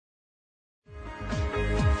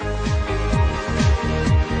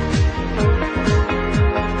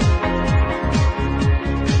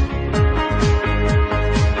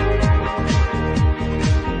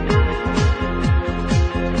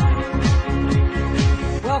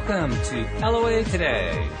Welcome to LOA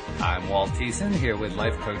Today. I'm Walt Thiessen here with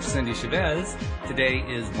life coach Cindy Chavez. Today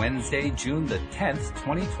is Wednesday, June the 10th,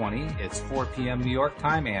 2020. It's 4 p.m. New York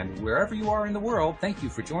time, and wherever you are in the world, thank you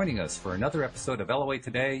for joining us for another episode of LOA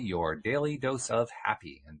Today, your daily dose of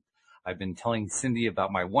happy. And I've been telling Cindy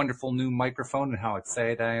about my wonderful new microphone and how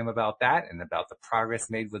excited I am about that, and about the progress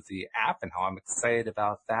made with the app and how I'm excited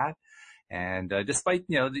about that. And despite,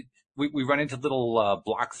 we run into little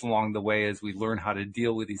blocks along the way as we learn how to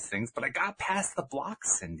deal with these things, but I got past the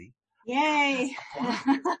blocks, Cindy. Yay.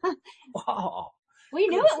 Wow. We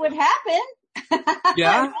knew it would happen.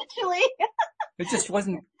 Yeah? Eventually. It just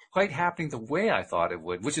wasn't quite happening the way I thought it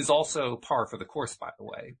would, which is also par for the course, by the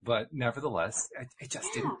way. But nevertheless, it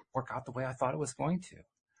just didn't work out the way I thought it was going to.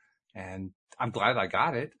 And I'm glad I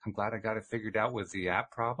got it. I'm glad I got it figured out with the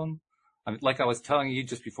app problem. I mean, like I was telling you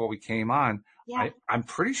just before we came on, Yeah. I'm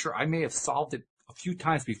pretty sure I may have solved it a few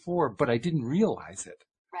times before, but I didn't realize it.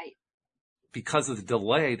 Right. Because of the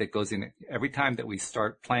delay that goes in every time that we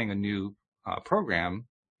start playing a new program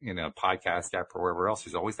in a podcast app or wherever else,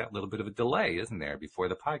 there's always that little bit of a delay, isn't there, before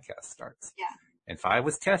the podcast starts? Yeah. And if I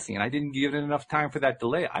was testing and I didn't give it enough time for that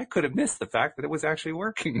delay, I could have missed the fact that it was actually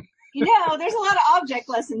working. There's a lot of object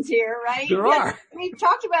lessons here, right? There are. We've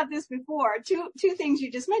talked about this before. Two things you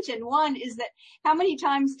just mentioned. One is that how many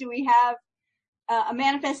times do we have a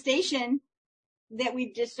manifestation that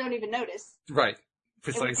we just don't even notice? Right.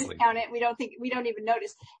 We Precisely. discount it. We don't even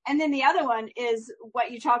notice. And then the other one is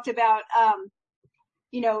what you talked about,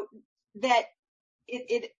 that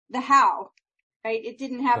the how, right? It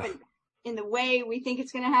didn't happen in the way we think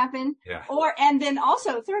it's going to happen. Yeah. And then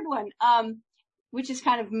also third one, which is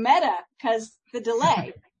kind of meta because the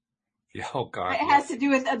delay. Yeah, oh God. It has to do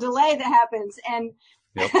with a delay that happens. And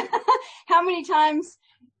Yep. how many times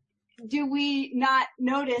do we not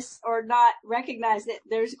notice or not recognize that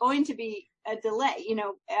there's going to be a delay,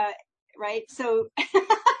 right? So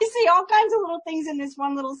I see all kinds of little things in this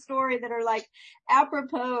one little story that are like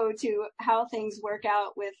apropos to how things work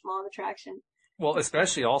out with law of attraction. Well,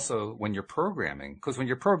 especially also when you're programming, because when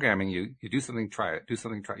you're programming, you do something, try it, do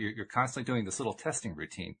something, try it. You're constantly doing this little testing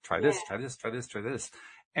routine. Try this, try this, try this, try this.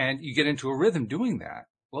 And you get into a rhythm doing that.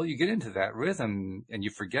 Well, you get into that rhythm and you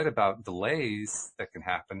forget about delays that can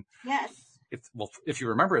happen. Yes. If you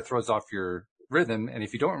remember, it throws off your rhythm. And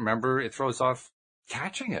if you don't remember, it throws off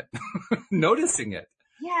catching it, noticing it.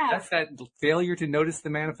 Yeah. That's that failure to notice the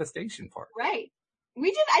manifestation part. Right.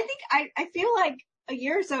 We did, I feel like a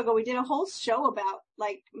year or so ago, we did a whole show about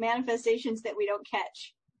like manifestations that we don't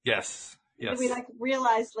catch. Yes. Yes. That we like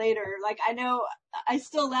realize later. Like I know I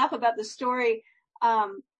still laugh about the story,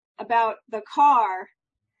 about the car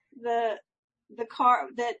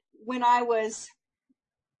that when I was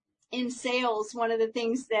in sales, one of the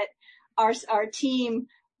things that our team,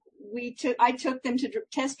 I took them to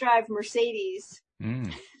test drive Mercedes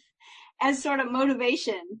as sort of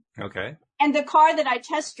motivation. Okay. And the car that I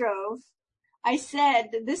test drove, I said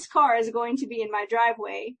that this car is going to be in my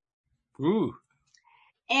driveway. Ooh.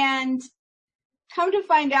 And come to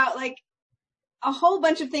find out, like, a whole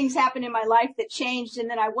bunch of things happened in my life that changed, and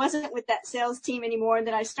then I wasn't with that sales team anymore, and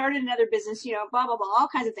then I started another business, blah, blah, blah, all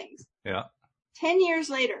kinds of things. Yeah. 10 years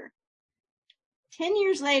later,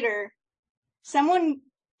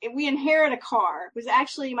 we inherit a car. It was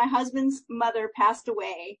actually my husband's mother passed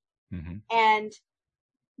away and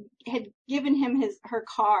had given him her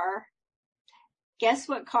car. Guess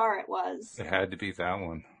what car it was? It had to be that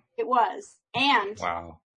one. It was. And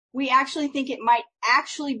wow. We actually think it might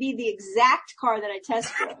actually be the exact car that I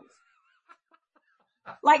test drove.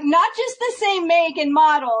 Like not just the same make and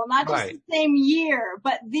model, not just the same year,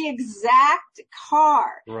 but the exact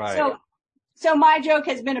car. Right. So my joke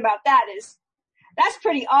has been about that's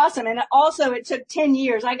pretty awesome. And also it took 10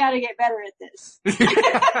 years. I got to get better at this.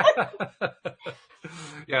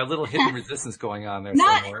 Yeah, a little hidden resistance going on there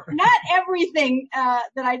somewhere. Not everything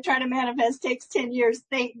that I try to manifest takes 10 years,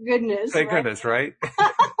 thank goodness. Thank goodness, right?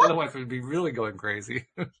 Otherwise we'd be really going crazy.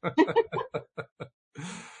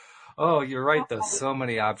 Oh, you're right though. So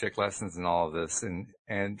many object lessons in all of this.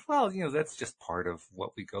 And well, that's just part of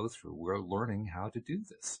what we go through. We're learning how to do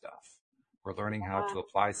this stuff. We're learning how to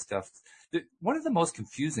apply stuff. One of the most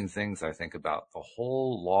confusing things I think about the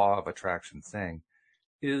whole law of attraction thing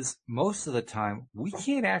is most of the time we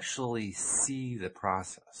can't actually see the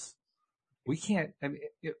process. We can't,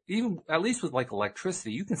 even at least with like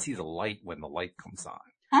electricity, you can see the light when the light comes on.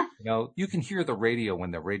 Huh? You can hear the radio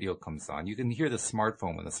when the radio comes on. You can hear the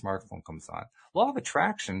smartphone when the smartphone comes on. Law of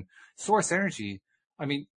attraction, source energy.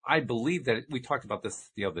 I believe that we talked about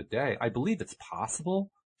this the other day. I believe it's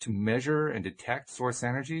possible to measure and detect source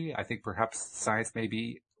energy. I think perhaps science may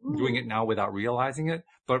be doing it now without realizing it.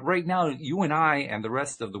 But right now, you and I and the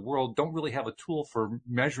rest of the world don't really have a tool for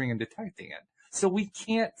measuring and detecting it. So we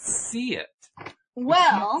can't see it.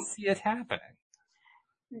 Well, we can't see it happening.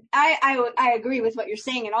 I agree with what you're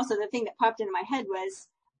saying. And also the thing that popped into my head was,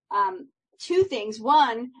 two things.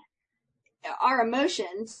 One, our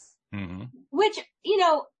emotions, which,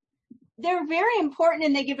 they're very important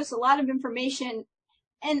and they give us a lot of information.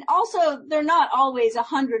 And also they're not always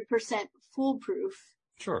 100% foolproof.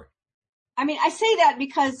 Sure. I mean, I say that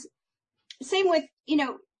because same with,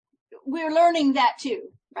 we're learning that too,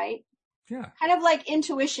 right? Yeah. Kind of like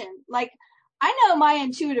intuition. Like I know my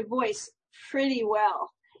intuitive voice pretty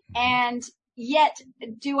well. And yet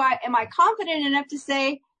am I confident enough to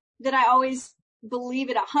say that I always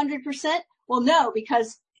believe it 100%? Well, no,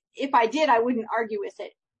 because if I did, I wouldn't argue with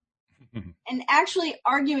it. And actually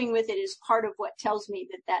arguing with it is part of what tells me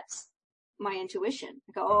that that's my intuition.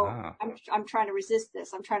 I go, I'm trying to resist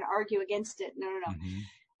this. I'm trying to argue against it. No.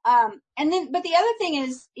 But the other thing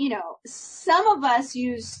is, some of us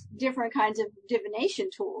use different kinds of divination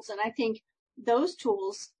tools. And I think those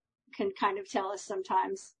tools can kind of tell us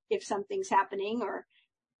sometimes if something's happening or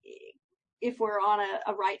if we're on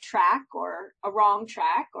a right track or a wrong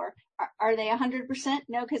track, or are they 100%?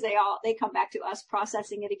 No, because they come back to us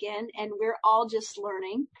processing it again, and we're all just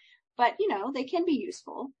learning. But, they can be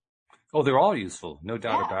useful. Oh, they're all useful. No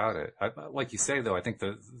doubt about it. Like you say, though, I think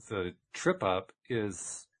the trip up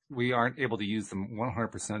is we aren't able to use them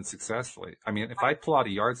 100% successfully. I mean, if I pull out a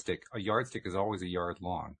yardstick is always a yard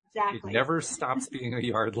long. Exactly. It never stops being a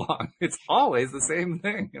yard long. It's always the same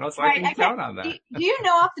thing, so I can count on that. Do you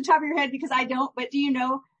know off the top of your head, because I don't, but do you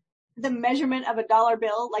know the measurement of a dollar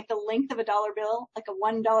bill, like the length of a dollar bill, like a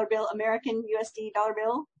 $1 bill, American USD dollar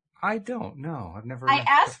bill? I don't know. I've never. I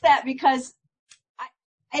asked that because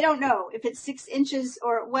I don't know if it's 6 inches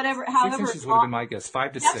or whatever, however. 6 inches would have been my guess.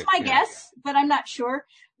 5 to 6. That's my guess, but I'm not sure.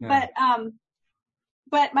 Yeah.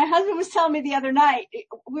 But my husband was telling me the other night,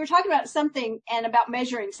 we were talking about something and about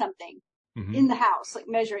measuring something in the house, like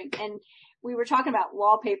measuring. And we were talking about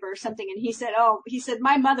wallpaper or something. And he said, if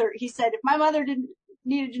my mother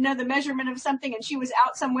needed to know the measurement of something and she was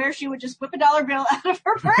out somewhere, she would just whip a dollar bill out of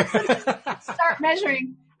her purse and just start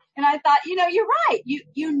measuring. And I thought, you're right.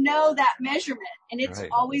 You know that measurement, and it's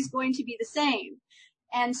always going to be the same.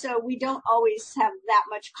 And so we don't always have that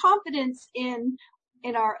much confidence in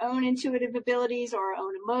our own intuitive abilities or our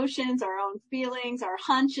own emotions, our own feelings, our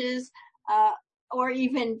hunches, or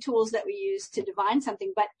even tools that we use to divine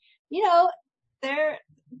something. But, there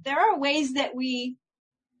are ways that we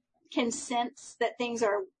can sense that things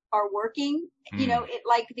are working.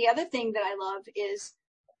 Like the other thing that I love is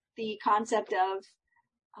the concept of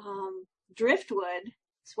driftwood.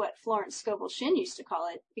 It's what Florence Scovel Shinn used to call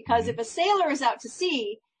it, because if a sailor is out to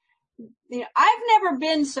sea, I've never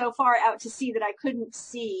been so far out to sea that I couldn't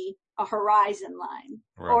see a horizon line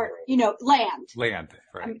or land. Land,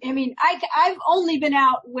 right? I mean, I've only been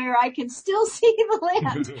out where I can still see the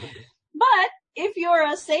land. But if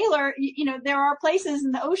you're a sailor, there are places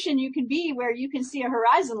in the ocean you can be where you can see a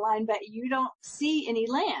horizon line, but you don't see any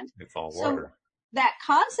land. It's all water. So that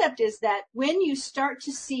concept is that when you start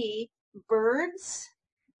to see birds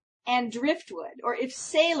and driftwood, or if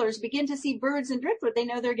sailors begin to see birds and driftwood, they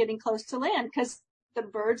know they're getting close to land because the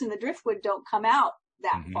birds and the driftwood don't come out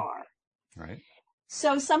that far. Right.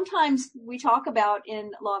 So sometimes we talk about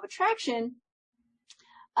in Law of Attraction,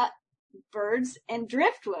 birds and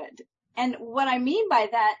driftwood. And what I mean by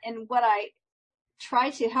that, and what I try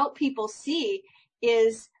to help people see,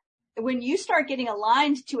 is when you start getting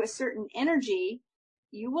aligned to a certain energy,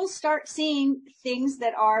 you will start seeing things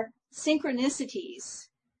that are synchronicities.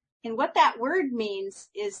 And what that word means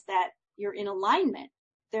is that you're in alignment.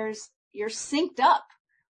 You're synced up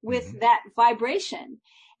with that vibration.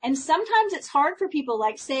 And sometimes it's hard for people,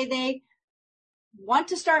 like say they want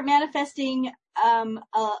to start manifesting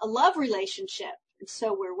a love relationship. And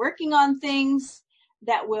so we're working on things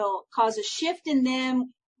that will cause a shift in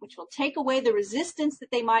them, which will take away the resistance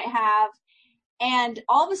that they might have. And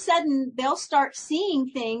all of a sudden they'll start seeing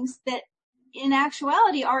things that in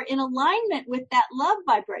actuality are in alignment with that love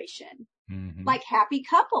vibration, like happy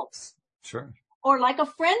couples. Sure. Or like a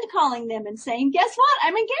friend calling them and saying, guess what?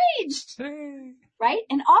 I'm engaged. Hey. Right?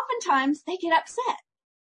 And oftentimes they get upset.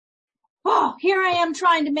 Oh, here I am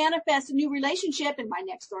trying to manifest a new relationship and my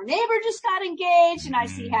next door neighbor just got engaged and I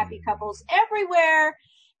see happy couples everywhere,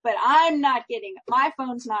 but my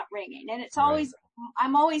phone's not ringing. And it's always,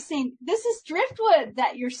 I'm always saying, this is driftwood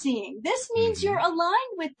that you're seeing. This means you're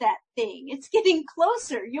aligned with that thing. It's getting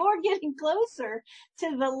closer. You're getting closer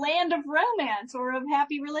to the land of romance or of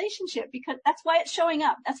happy relationship, because that's why it's showing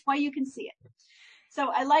up. That's why you can see it.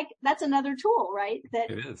 So that's another tool, right? That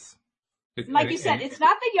It is. Like you said, it's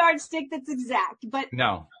not the yardstick that's exact, but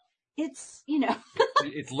no, it's,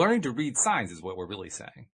 it's learning to read signs is what we're really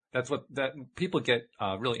saying. That's that people get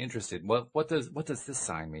really interested. What does this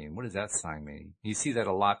sign mean? What does that sign mean? You see that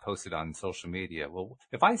a lot posted on social media. Well,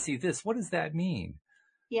 if I see this, what does that mean?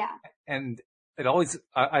 Yeah. And it always,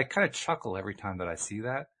 I kind of chuckle every time that I see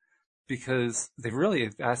that, because they really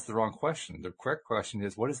asked the wrong question. The correct question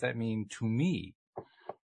is, what does that mean to me?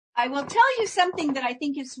 I will tell you something that I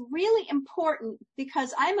think is really important,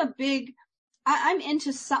 because I'm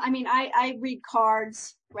into, I read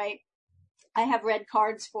cards, right? I have read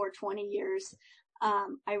cards for 20 years.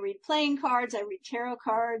 I read playing cards. I read tarot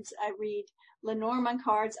cards. I read Lenormand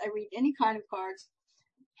cards. I read any kind of cards.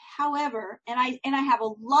 However, and I have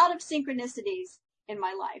a lot of synchronicities in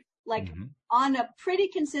my life, like on a pretty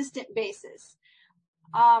consistent basis.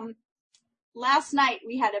 Last night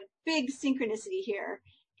we had a big synchronicity here.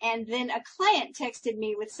 And then a client texted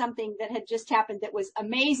me with something that had just happened that was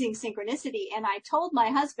amazing synchronicity. And I told my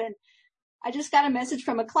husband, I just got a message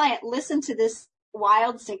from a client, listen to this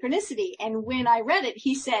wild synchronicity. And when I read it,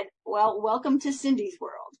 he said, well, welcome to Cindy's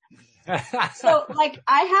world. So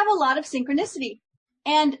I have a lot of synchronicity,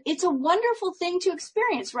 and it's a wonderful thing to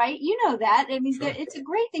experience, right? You know that. I mean, sure. It's a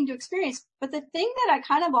great thing to experience. But the thing that I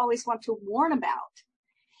kind of always want to warn about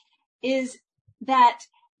is that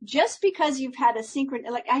just because you've had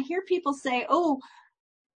a like I hear people say, oh,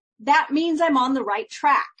 that means I'm on the right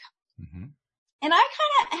track. Mm-hmm. And I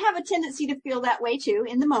kind of have a tendency to feel that way too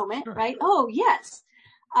in the moment, sure. Right? Oh, yes.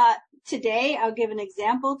 Today, I'll give an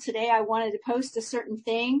example. Today, I wanted to post a certain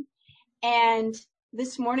thing. And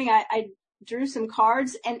this morning, I drew some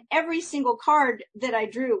cards, and every single card that I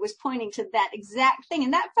drew was pointing to that exact thing.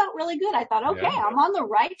 And that felt really good. I thought, okay, yeah. I'm on the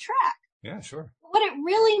right track. Yeah, sure. What it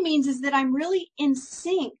really means is that I'm really in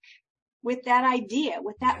sync with that idea,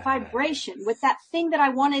 with that vibration, with that thing that I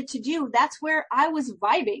wanted to do. That's where I was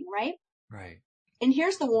vibing, right? Right. And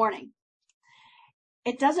here's the warning.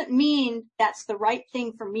 It doesn't mean that's the right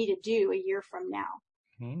thing for me to do a year from now.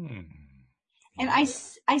 And I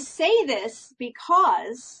say this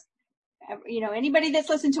because, anybody that's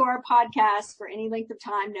listened to our podcast for any length of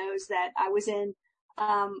time knows that I was in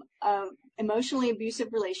a emotionally abusive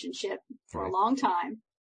relationship for a long time,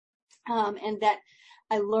 and that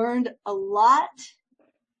I learned a lot,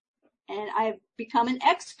 and I've become an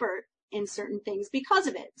expert in certain things because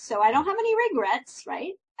of it. So I don't have any regrets,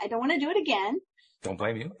 right? I don't want to do it again. Don't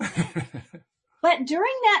blame you. But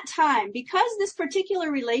during that time, because this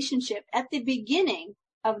particular relationship, at the beginning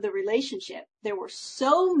of the relationship, there were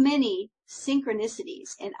so many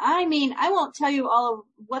synchronicities. And I mean, I won't tell you all of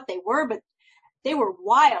what they were, but they were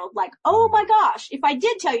wild. Like, oh my gosh, if I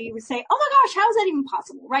did tell you, you would say, oh my gosh, how is that even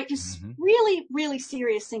possible? Right? Just really, really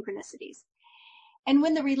serious synchronicities. And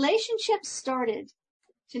when the relationship started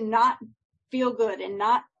to not feel good and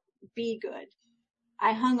not be good,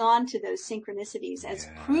 I hung on to those synchronicities as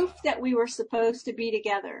proof that we were supposed to be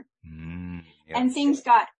together. Yes. And things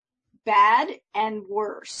got bad and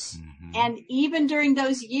worse. And even during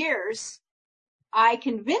those years, I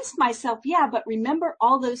convinced myself, but remember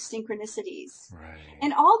all those synchronicities. Right.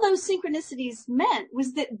 And all those synchronicities meant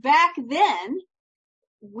was that back then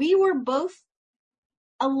we were both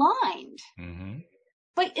aligned.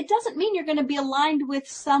 But it doesn't mean you're going to be aligned with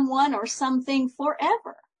someone or something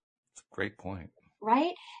forever. Great point.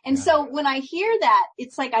 Right? And so when I hear that,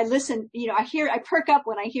 it's like I listen, I perk up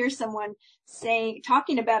when I hear someone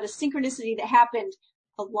talking about a synchronicity that happened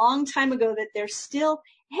a long time ago, that there's still,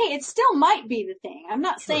 hey, it still might be the thing. I'm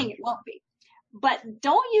not saying it won't be, but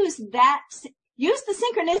don't use the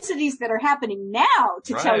synchronicities that are happening now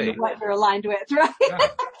to tell you what you're aligned with, right?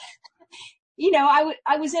 Yeah.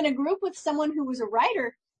 I was in a group with someone who was a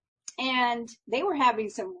writer, and they were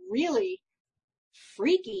having some really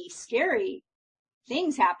freaky, scary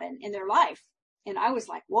things happen in their life. And I was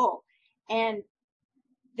like, whoa. And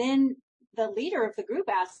then the leader of the group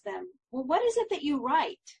asked them, well, what is it that you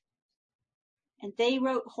write? And they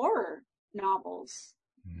wrote horror novels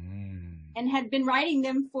and had been writing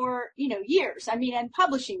them for, years. I mean, and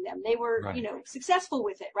publishing them. They were, successful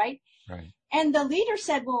with it. Right. And the leader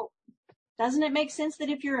said, well, doesn't it make sense that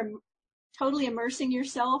if you're totally immersing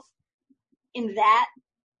yourself in that,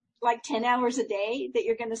 like 10 hours a day, that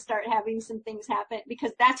you're going to start having some things happen,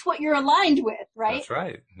 because that's what you're aligned with, right? That's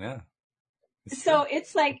right. Yeah. So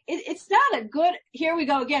it's like, it's not a good, here we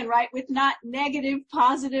go again, right? With not negative,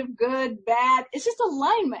 positive, good, bad. It's just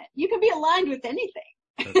alignment. You can be aligned with anything.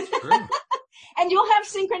 That's true. And you'll have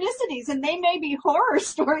synchronicities, and they may be horror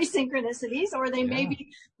story synchronicities, or they may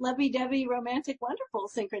be lovey-dovey, romantic, wonderful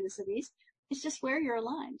synchronicities. It's just where you're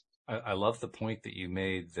aligned. I love the point that you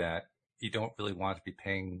made that you don't really want to be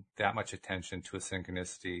paying that much attention to a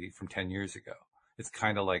synchronicity from 10 years ago. It's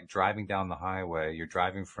kind of like driving down the highway. You're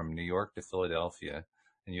driving from New York to Philadelphia,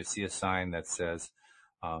 and you see a sign that says,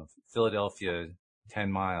 Philadelphia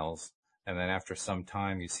 10 miles. And then after some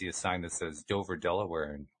time, you see a sign that says Dover,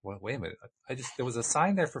 Delaware. And wait a minute, there was a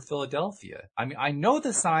sign there for Philadelphia. I mean, I know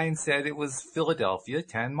the sign said it was Philadelphia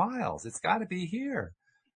 10 miles. It's got to be here.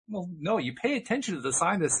 Well, no, you pay attention to the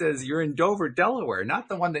sign that says you're in Dover, Delaware, not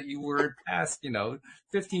the one that you were past,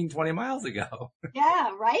 15, 20 miles ago.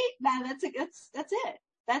 Yeah, right? That's it.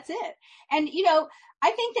 That's it. And,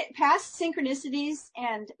 I think that past synchronicities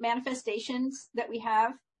and manifestations that we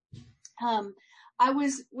have, I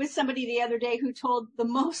was with somebody the other day who told the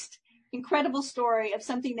most incredible story of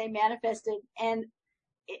something they manifested. And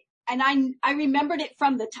I remembered it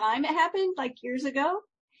from the time it happened, like years ago.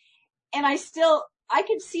 And I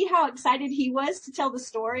could see how excited he was to tell the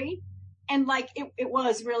story. And like, it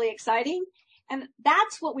was really exciting. And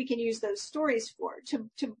that's what we can use those stories for,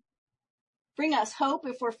 to bring us hope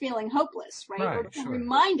if we're feeling hopeless, right? Or to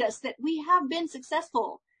remind us that we have been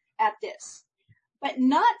successful at this, but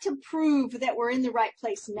not to prove that we're in the right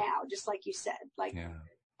place now, just like you said. Like,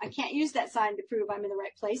 I can't use that sign to prove I'm in the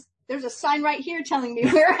right place. There's a sign right here telling me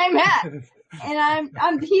where I'm at, and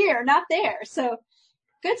I'm here, not there. So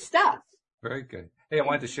good stuff. Very good. Hey, I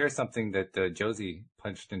wanted to share something that Josie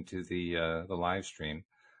punched into the live stream.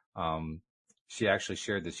 She actually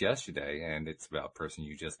shared this yesterday, and it's about a person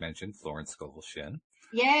you just mentioned, Florence Scovel-Shinn.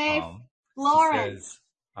 Yay, Florence. Says,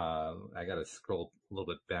 I got to scroll a little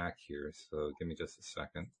bit back here, so give me just a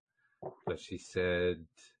second. But she said,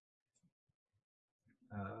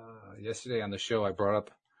 yesterday on the show, I brought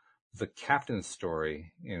up the captain's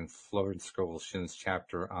story in Florence Scovel-Shinn's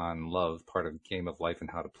chapter on love, part of Game of Life and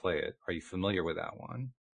How to Play It. Are you familiar with that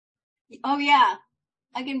one? Oh, yeah.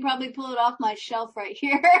 I can probably pull it off my shelf right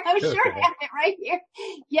here. I'm sure I have it right here.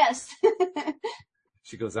 Yes.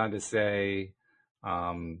 She goes on to say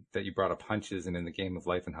that you brought up hunches, and in the Game of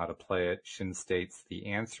Life and How to Play It, Shinn states the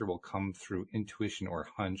answer will come through intuition or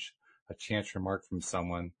hunch, a chance remark from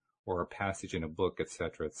someone, or a passage in a book,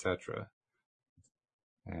 etc., etc.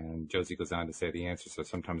 And Josie goes on to say the answers are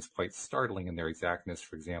sometimes quite startling in their exactness.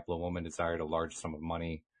 For example, a woman desired a large sum of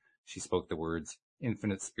money. She spoke the words,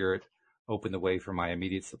 "Infinite Spirit, open the way for my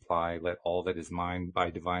immediate supply. Let all that is mine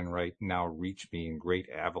by divine right now reach me in great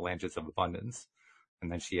avalanches of abundance."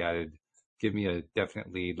 And then she added, "Give me a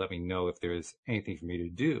definite lead. Let me know if there is anything for me to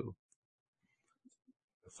do."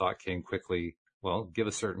 The thought came quickly, well, give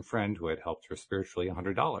a certain friend who had helped her spiritually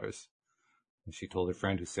 $100. And she told her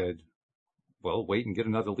friend, who said, well, wait and get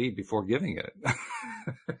another lead before giving it.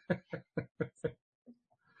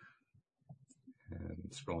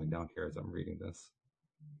 And scrolling down here as I'm reading this.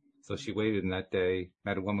 So she waited, and that day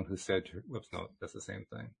met a woman who said to her, whoops, no, that's the same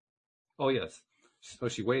thing. Oh, yes. So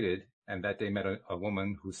she waited, and that day met a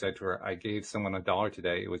woman who said to her, I gave someone $1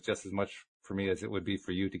 today. It was just as much for me as it would be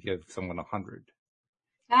for you to give someone 100.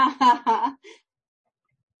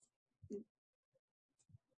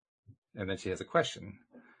 And then she has a question.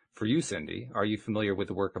 For you, Cindy, are you familiar with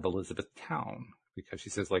the work of Elizabeth Town? Because she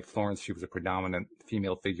says, like Florence, she was a predominant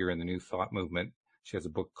female figure in the New Thought movement. She has a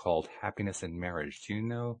book called Happiness in Marriage. Do you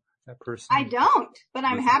know that person? I don't, but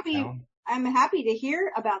I'm happy. Town? I'm happy to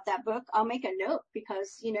hear about that book. I'll make a note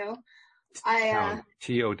because, Town,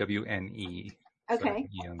 Towne. Okay.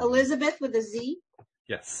 Elizabeth with a Z?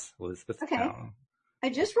 Yes, Elizabeth Okay. Town. I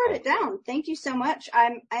just wrote it down. Thank you so much.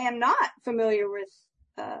 I am not familiar with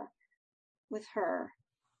her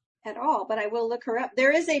at all, but I will look her up.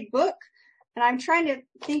 There is a book, and I'm trying to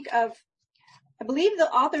think of, I believe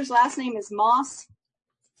the author's last name is Moss.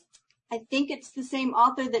 I think it's the same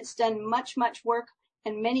author that's done much, much work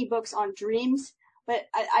and many books on dreams, but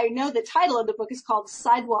I know the title of the book is called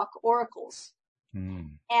Sidewalk Oracles.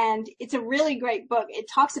 And it's a really great book. It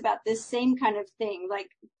talks about this same kind of thing, like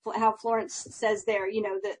how Florence says there,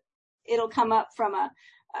 that it'll come up from an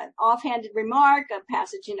offhanded remark, a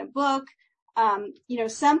passage in a book,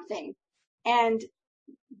 something. And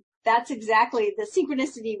that's exactly the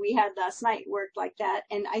synchronicity we had last night worked like that.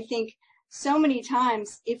 And I think so many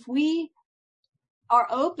times if we are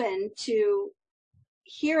open to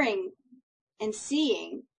hearing and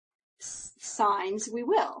seeing signs, we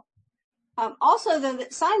will. Also, though,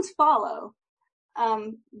 that signs follow,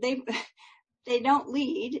 they don't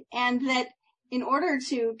lead, and that in order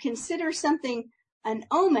to consider something an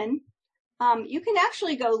omen, you can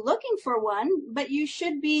actually go looking for one, but you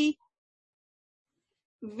should be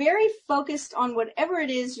very focused on whatever it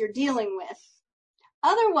is you're dealing with.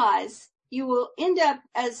 Otherwise, you will end up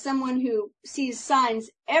as someone who sees signs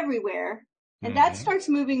everywhere And that starts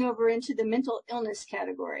moving over into the mental illness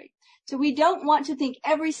category. So we don't want to think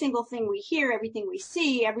every single thing we hear, everything we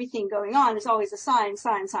see, everything going on is always a sign.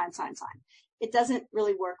 It doesn't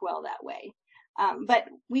really work well that way. But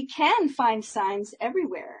we can find signs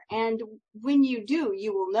everywhere. And when you do,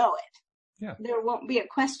 you will know it. Yeah. There won't be a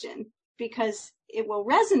question because it will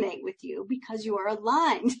resonate with you because you are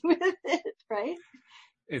aligned with it, right?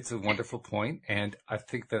 It's a wonderful point. And I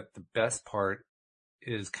think that the best part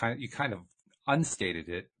is you kind of unstated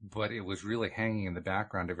it, but it was really hanging in the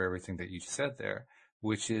background of everything that you said there,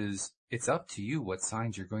 which is it's up to you what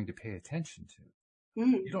signs you're going to pay attention to.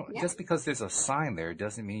 You don't, just because there's a sign there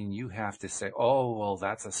doesn't mean you have to say, oh, well,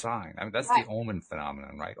 that's a sign. I mean, that's the omen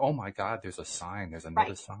phenomenon, right? Oh my God, there's a sign. There's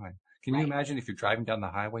another sign. Can you imagine if you're driving down the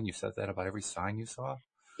highway and you said that about every sign you saw?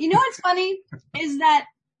 You know what's funny is that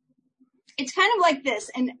it's kind of like this,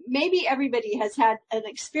 and maybe everybody has had an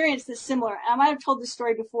experience that's similar. I might have told this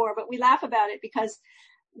story before, but we laugh about it because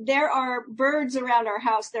there are birds around our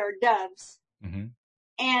house. There are doves. Mm-hmm.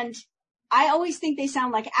 And I always think they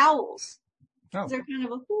sound like owls. Oh. They're kind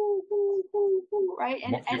of a hoo, hoo, hoo, hoo, right?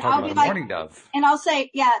 And I'll be like, mourning dove. And I'll say,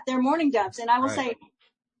 yeah, they're mourning doves. And I will say,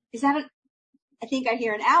 is that I think I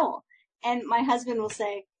hear an owl. And my husband will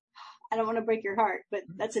say, I don't want to break your heart, but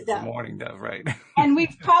that's a dove. It's a mourning dove, right? And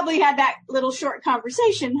we've probably had that little short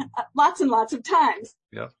conversation lots and lots of times.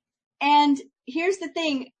 Yep. And here's the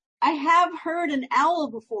thing. I have heard an owl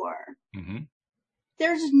before. Mm-hmm.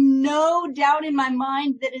 There's no doubt in my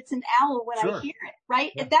mind that it's an owl when I hear it,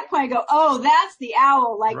 right? Yeah. At that point I go, oh, that's the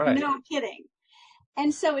owl. Like, no kidding.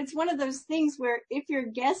 And so it's one of those things where if you're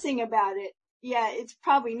guessing about it, yeah, it's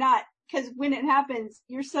probably not. Because when it happens,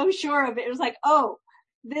 you're so sure of it. It was like, oh,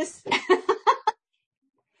 this.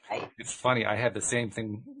 It's funny. I had the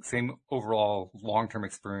same overall long-term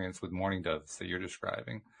experience with mourning doves that you're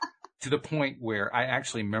describing, to the point where I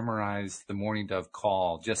actually memorized the mourning dove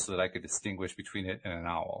call just so that I could distinguish between it and an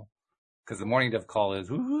owl. Because the mourning dove call is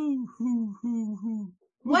hoo, hoo, hoo, hoo.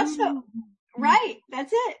 What's so right?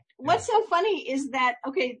 That's it. Yeah. What's so funny is that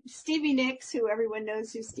Stevie Nicks, who everyone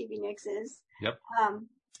knows who Stevie Nicks is. Yep.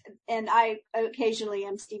 And I occasionally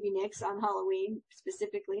am Stevie Nicks on Halloween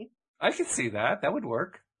specifically. I could see that. That would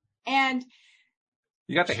work. And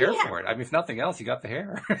you got the hair for it. I mean, if nothing else, you got the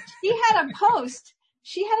hair. She had a post.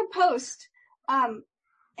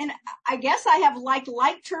 And I guess I have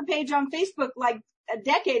liked her page on Facebook like a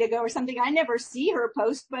decade ago or something. I never see her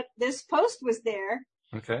post, but this post was there.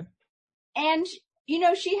 Okay. And,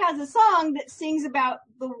 she has a song that sings about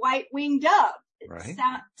the white-winged dove. Right.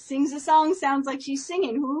 Sings a song, sounds like she's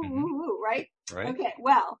singing, hoo, hoo, hoo, right? Right. Okay,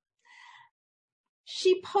 well,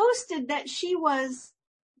 she posted that she was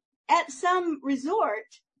at some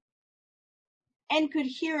resort and could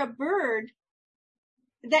hear a bird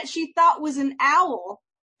that she thought was an owl.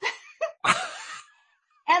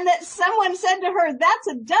 And that someone said to her, that's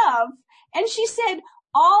a dove. And she said,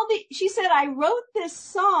 I wrote this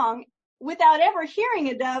song without ever hearing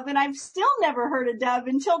a dove, and I've still never heard a dove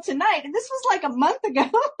until tonight. And this was like a month ago.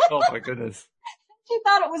 Oh my goodness. She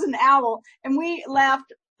thought it was an owl, and we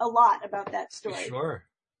laughed a lot about that story. Sure.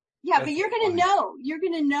 Yeah, that's but you're going to know. You're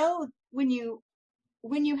going to know when you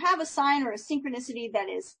have a sign or a synchronicity that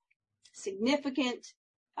is significant.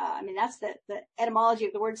 That's the etymology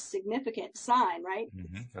of the word significant, sign, right?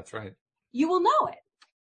 Mm-hmm, that's right. You will know it.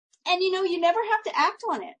 And you never have to act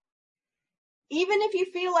on it. Even if you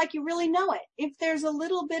feel like you really know it. If there's a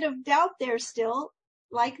little bit of doubt there still,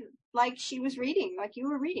 like she was reading, like you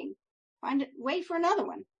were reading, wait for another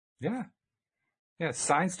one. Yeah. Yeah,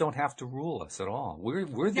 signs don't have to rule us at all. We're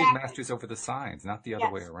the masters over the signs, not the other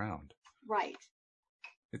way around. Right.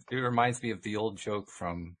 It reminds me of the old joke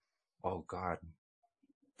from, oh God,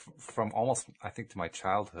 from almost, I think, to my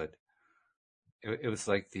childhood. It was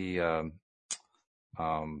like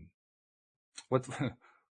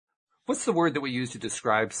what's the word that we use to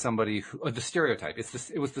describe somebody who, the stereotype?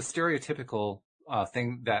 It was the stereotypical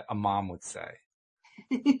thing that a mom would say.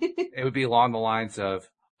 It would be along the lines of,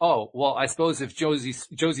 oh, well, I suppose if Josie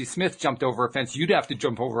Smith jumped over a fence, you'd have to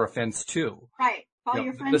jump over a fence too. Right. All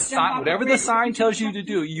your friends jump whatever the sign tells you to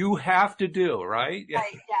do, you have to do, right?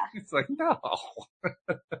 Right, yeah. It's like, no.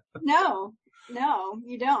 No,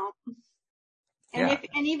 you don't.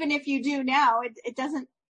 And even if you do now, it doesn't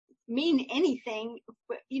mean anything.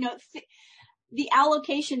 The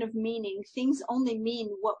allocation of meaning, things only mean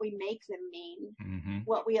what we make them mean,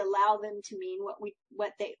 what we allow them to mean, what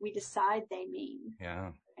we decide they mean.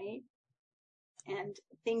 Yeah. Right? And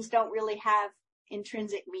things don't really have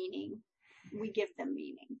intrinsic meaning. We give them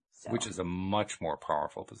meaning. So. Which is a much more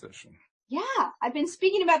powerful position. Yeah. I've been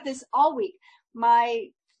speaking about this all week. My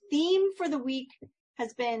theme for the week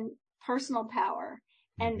has been personal power.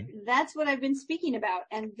 And that's what I've been speaking about.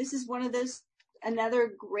 And this is one of those,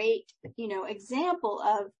 another great, example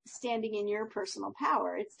of standing in your personal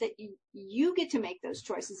power. It's that you get to make those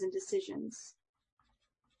choices and decisions.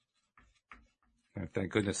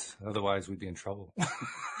 Thank goodness. Otherwise, we'd be in trouble.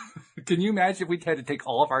 Can you imagine if we had to take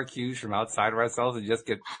all of our cues from outside of ourselves and just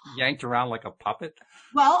get yanked around like a puppet?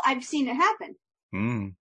 Well, I've seen it happen.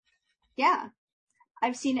 Yeah,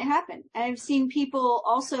 I've seen it happen. And I've seen people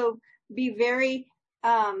also be very,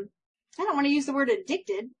 I don't want to use the word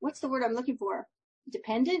addicted. What's the word I'm looking for?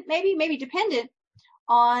 Dependent, maybe dependent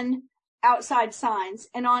on outside signs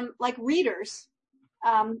and on like readers,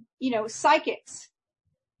 psychics,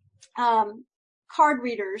 card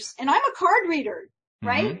readers. And I'm a card reader,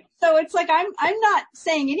 right? So it's like, I'm not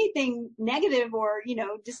saying anything negative or,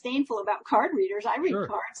 disdainful about card readers. I read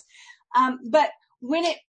cards. But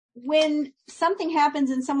when something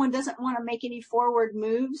happens and someone doesn't want to make any forward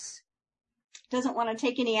moves, doesn't want to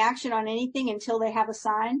take any action on anything until they have a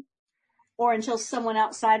sign or until someone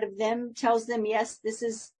outside of them tells them, yes, this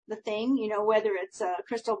is the thing, whether it's a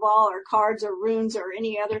crystal ball or cards or runes or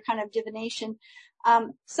any other kind of divination.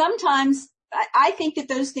 Sometimes I think that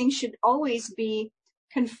those things should always be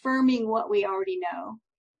confirming what we already know.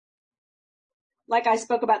 Like I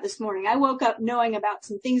spoke about this morning, I woke up knowing about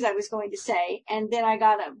some things I was going to say, and then I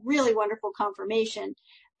got a really wonderful confirmation,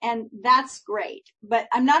 and that's great. But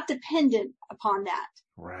I'm not dependent upon that.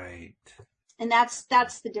 Right. And that's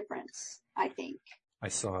the difference, I think. I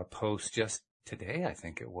saw a post just today, I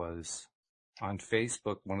think it was, on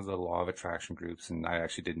Facebook, one of the Law of Attraction groups, and I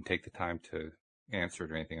actually didn't take the time to answer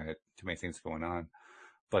it or anything. I had too many things going on.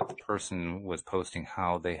 But the person was posting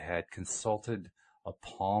how they had consulted a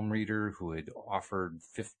palm reader who had offered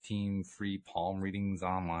 15 free palm readings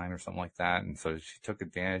online or something like that. And so she took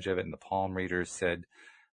advantage of it. And the palm reader said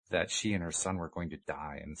that she and her son were going to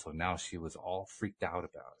die. And so now she was all freaked out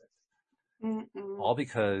about it. All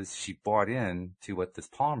because she bought in to what this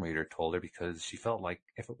palm reader told her, because she felt like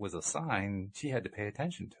if it was a sign, she had to pay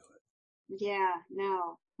attention to it. Yeah,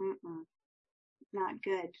 no, not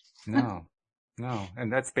good. No.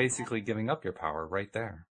 And that's basically giving up your power right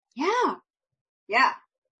there. Yeah,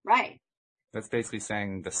 right. That's basically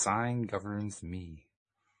saying the sign governs me.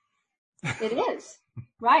 It is,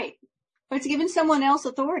 right. But it's giving someone else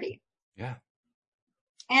authority. Yeah.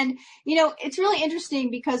 And, it's really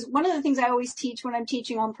interesting because one of the things I always teach when I'm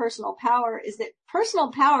teaching on personal power is that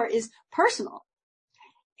personal power is personal.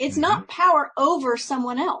 It's not power over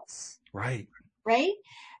someone else. Right. Right?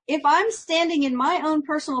 If I'm standing in my own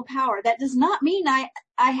personal power, that does not mean I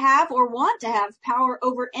have or want to have power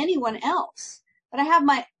over anyone else. But I have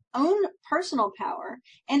my own personal power,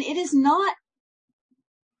 and it is not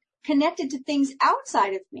connected to things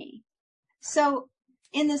outside of me. So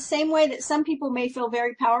in the same way that some people may feel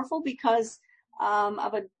very powerful because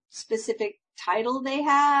of a specific title they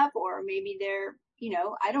have, or maybe they're,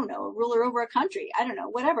 I don't know, a ruler over a country, I don't know,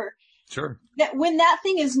 whatever. Sure. That when that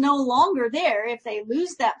thing is no longer there, if they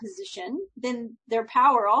lose that position, then their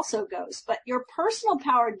power also goes. But your personal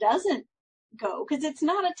power doesn't go because it's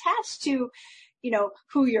not attached to,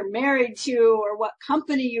 who you're married to or what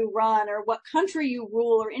company you run or what country you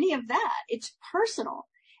rule or any of that. It's personal.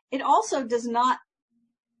 It also does not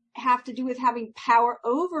have to do with having power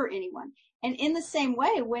over anyone. And in the same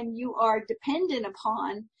way, when you are dependent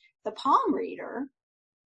upon the palm reader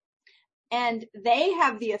and they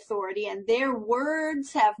have the authority and their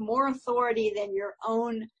words have more authority than your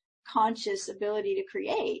own conscious ability to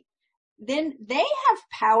create, then they have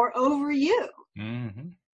power over you.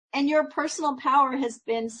 And your personal power has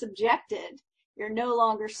been subjected. You're no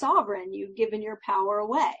longer sovereign. You've given your power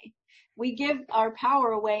away. We give our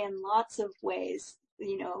power away in lots of ways,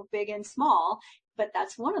 big and small, but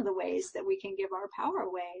that's one of the ways that we can give our power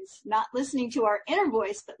away, is not listening to our inner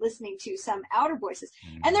voice, but listening to some outer voices.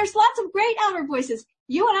 And there's lots of great outer voices.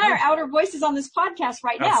 You and I are outer voices on this podcast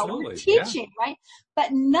right now. Absolutely. We're teaching, right?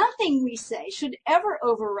 But nothing we say should ever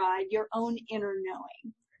override your own inner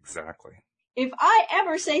knowing. Exactly. If I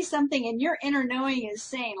ever say something and your inner knowing is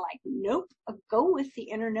saying like, nope, go with the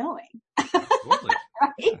inner knowing. Absolutely.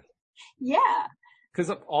 Right? Yeah.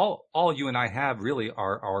 Because all you and I have really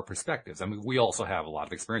are our perspectives. I mean, we also have a lot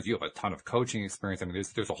of experience. You have a ton of coaching experience. I mean,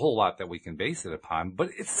 there's a whole lot that we can base it upon, but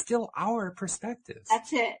it's still our perspectives.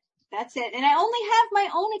 That's it. And I only have my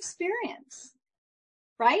own experience,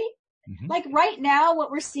 right? Like right now, what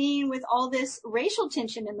we're seeing with all this racial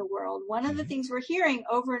tension in the world, one of the things we're hearing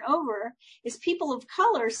over and over is people of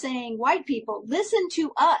color saying, white people, listen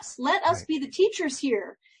to us. Let us be the teachers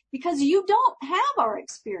here because you don't have our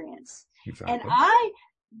experience. Exactly. And I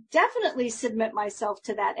definitely submit myself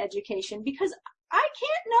to that education because I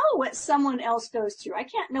can't know what someone else goes through. I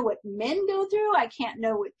can't know what men go through. I can't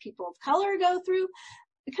know what people of color go through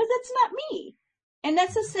because it's not me. And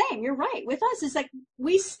that's the same. You're right. With us, it's like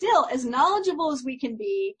we still, as knowledgeable as we can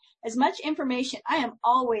be, as much information, I am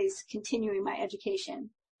always continuing my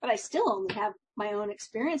education, but I still only have my own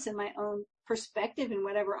experience and my own perspective in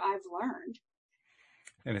whatever I've learned.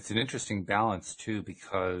 And it's an interesting balance too,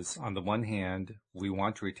 because on the one hand, we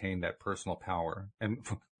want to retain that personal power. And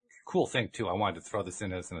cool thing too, I wanted to throw this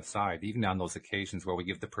in as an aside, even on those occasions where we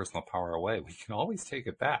give the personal power away, we can always take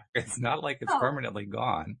it back. It's not like it's permanently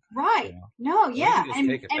gone. Right. No, yeah. And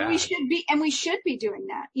we should be doing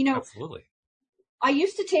that. Absolutely. I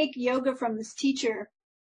used to take yoga from this teacher,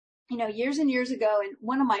 years and years ago. And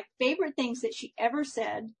one of my favorite things that she ever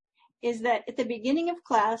said is that at the beginning of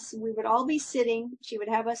class, we would all be sitting. She would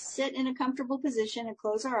have us sit in a comfortable position and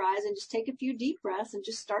close our eyes and just take a few deep breaths and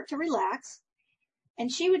just start to relax.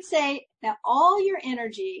 And she would say, now all your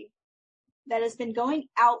energy that has been going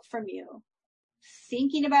out from you,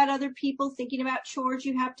 thinking about other people, thinking about chores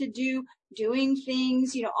you have to do, doing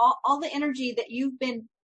things, all the energy that you've been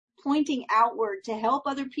pointing outward to help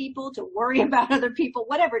other people, to worry about other people,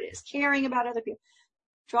 whatever it is, caring about other people,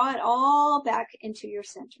 draw it all back into your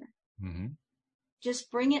center. Mm-hmm. Just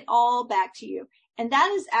bring it all back to you. And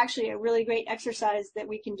that is actually a really great exercise that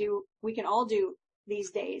we can all do these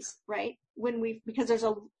days, right? Because there's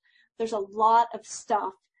a lot of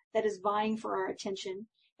stuff that is vying for our attention,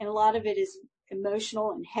 and a lot of it is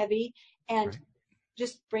emotional and heavy, and right.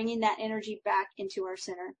 Just bringing that energy back into our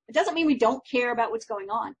center. It doesn't mean we don't care about what's going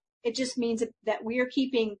on. It just means that we are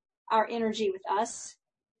keeping our energy with us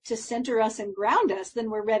to center us and ground us. Then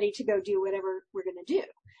we're ready to go do whatever we're going to do.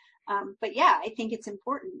 But yeah, I think it's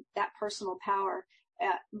important, that personal power.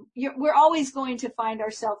 We're always going to find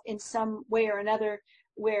ourselves in some way or another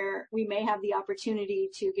where we may have the opportunity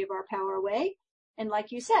to give our power away. And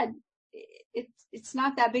like you said, it's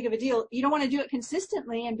not that big of a deal. You don't want to do it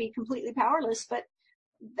consistently and be completely powerless, but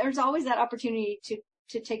there's always that opportunity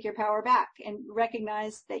to take your power back and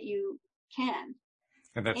recognize that you can.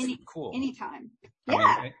 And that's cool. Anytime.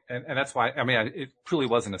 Yeah. And that's why, it truly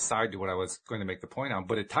was an aside to what I was going to make the point on,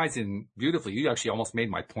 but it ties in beautifully. You actually almost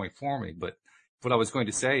made my point for me, but what I was going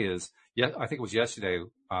to say is, I think it was yesterday,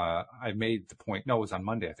 I made the point, no, it was on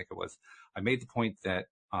Monday, I think it was. I made the point that,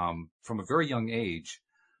 from a very young age,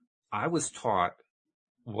 I was taught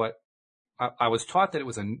that it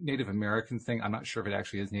was a Native American thing. I'm not sure if it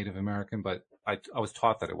actually is Native American, but I was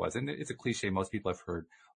taught that it was. And it's a cliche most people have heard.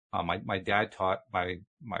 My dad taught my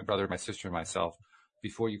brother, my sister, and myself,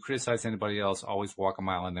 before you criticize anybody else, always walk a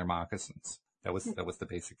mile in their moccasins. That was the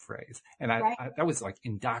basic phrase. And that was like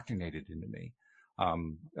indoctrinated into me.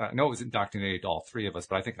 I know it was indoctrinated to all three of us,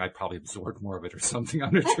 but I think I probably absorbed more of it or something.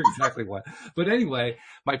 I'm not sure exactly what. But anyway,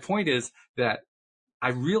 my point is that I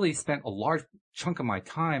really spent a large chunk of my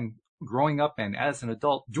time growing up and as an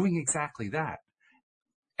adult doing exactly that.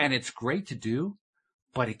 And it's great to do,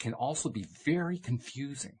 but it can also be very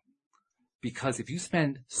confusing, because if you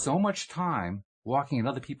spend so much time walking in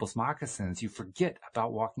other people's moccasins, you forget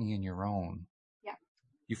about walking in your own. Yeah.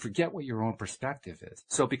 You forget what your own perspective is.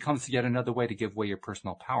 So it becomes yet another way to give away your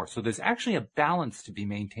personal power. So there's actually a balance to be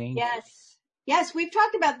maintained. Yes. Yes. We've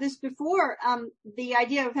talked about this before. The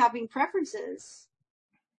idea of having preferences,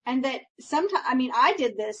 and that sometimes, I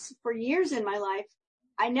did this for years in my life.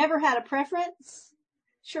 I never had a preference.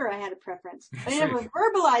 Sure, I had a preference, but I never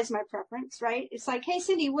verbalized my preference, right? It's like, hey,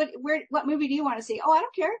 Cindy, what movie do you want to see? Oh, I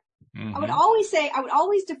don't care. Mm-hmm. I would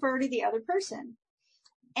always defer to the other person.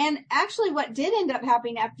 And actually what did end up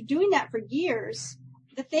happening after doing that for years,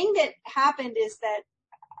 the thing that happened is that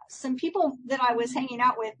some people that I was hanging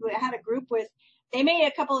out with, I had a group with, they made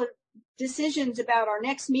a couple of decisions about our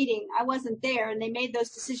next meeting. I wasn't there, and they made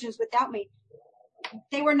those decisions without me.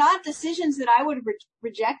 They were not decisions that I would have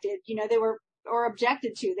rejected. They were, or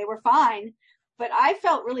objected to. They were fine, but I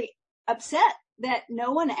felt really upset that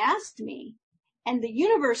no one asked me. And the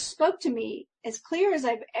universe spoke to me as clear as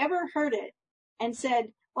I've ever heard it and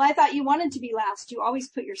said, well, I thought you wanted to be last. You always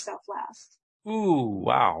put yourself last. Ooh,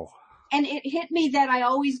 wow. And it hit me that I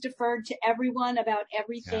always deferred to everyone about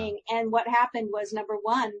everything. Yeah. And what happened was, number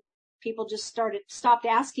one, people just stopped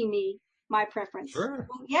asking me my preference. Sure.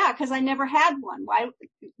 Well, yeah, because I never had one.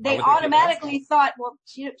 They automatically thought, well,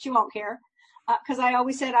 she won't care. Because I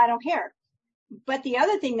always said, I don't care. But the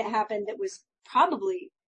other thing that happened that was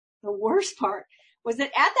probably the worst part was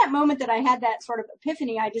that at that moment that I had that sort of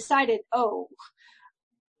epiphany, I decided, oh,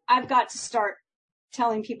 I've got to start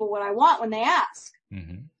telling people what I want when they ask.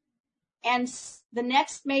 Mm-hmm. And the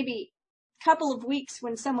next maybe couple of weeks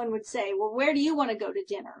when someone would say, well, where do you want to go to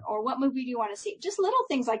dinner? Or what movie do you want to see? Just little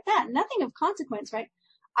things like that. Nothing of consequence, right?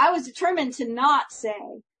 I was determined to not say,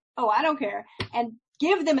 oh, I don't care, and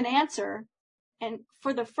give them an answer. And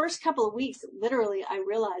for the first couple of weeks, literally, I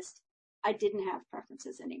realized I didn't have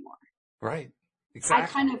preferences anymore. Right.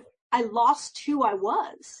 Exactly. I lost who I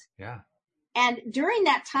was. Yeah. And during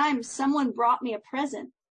that time, someone brought me a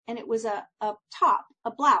present, and it was a top,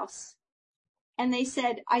 a blouse. And they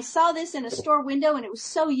said, I saw this in a store window and it was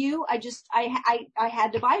so you. I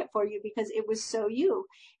had to buy it for you because it was so you.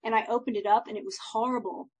 And I opened it up and it was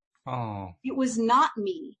horrible. Oh. It was not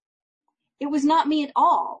me. It was not me at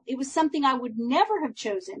all. It was something I would never have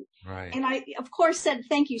chosen. Right. And I, of course, said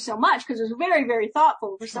thank you so much because it was very, very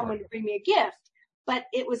thoughtful for someone to bring me a gift. But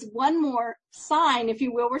it was one more sign, if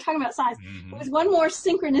you will. We're talking about signs. Mm-hmm. It was one more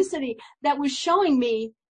synchronicity that was showing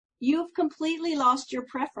me you've completely lost your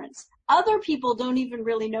preference. Other people don't even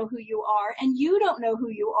really know who you are, and you don't know who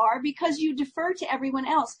you are because you defer to everyone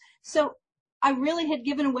else. So I really had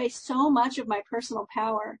given away so much of my personal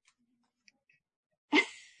power.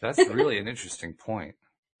 That's really an interesting point.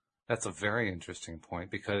 That's a very interesting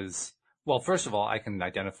point because, well, first of all, I can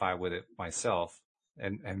identify with it myself,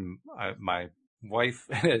 and my wife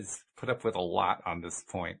has put up with a lot on this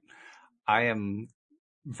point. I am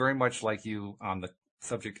very much like you on the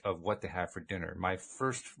subject of what to have for dinner. My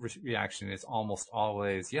first reaction is almost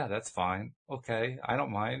always, yeah, that's fine. Okay. I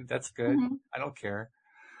don't mind. That's good. Mm-hmm. I don't care.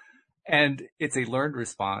 And it's a learned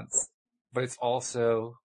response, but it's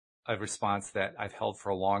also a response that I've held for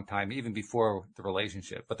a long time, even before the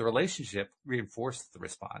relationship. But the relationship reinforced the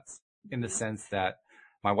response in the sense that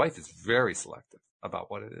my wife is very selective about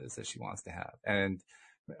what it is that she wants to have. And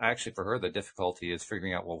actually, for her, the difficulty is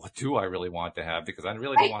figuring out, well, what do I really want to have? Because I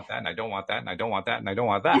really don't want that, and I don't want that, and I don't want that, and I don't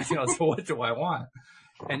want that. So what do I want?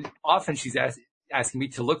 And often she's asking me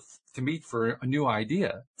to look to meet for a new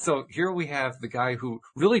idea. So here we have the guy who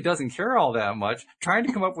really doesn't care all that much, trying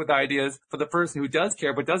to come up with ideas for the person who does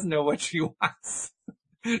care but doesn't know what she wants.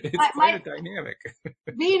 It's quite a dynamic.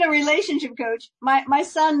 Being a relationship coach, my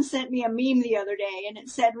son sent me a meme the other day, and it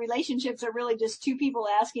said relationships are really just two people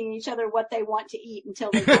asking each other what they want to eat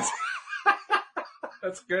until they get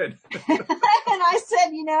That's good. And I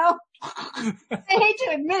said, I hate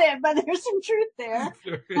to admit it, but there's some truth there.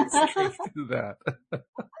 There is truth to that.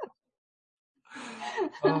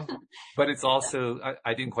 But it's also,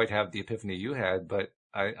 I didn't quite have the epiphany you had, but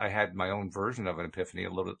I had my own version of an epiphany,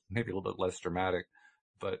 maybe a little bit less dramatic.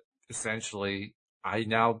 But essentially, I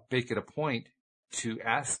now make it a point to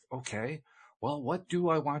ask, okay, well, what do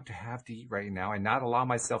I want to have to eat right now? And not allow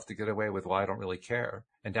myself to get away with, well, I don't really care.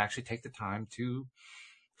 And to actually take the time to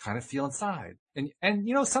kind of feel inside. And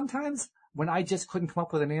sometimes when I just couldn't come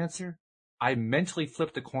up with an answer, I mentally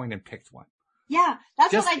flipped a coin and picked one. Yeah,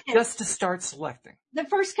 that's what I did. Just to start selecting. The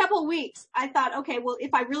first couple of weeks, I thought, okay, well,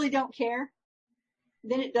 if I really don't care,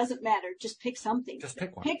 then it doesn't matter. Just pick something. Just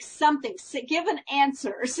pick one. Pick something. Give an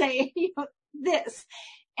answer. Say, this.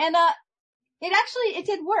 And it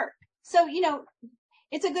did work. So,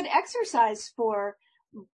 it's a good exercise for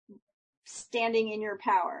standing in your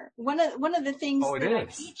power. One of the things that I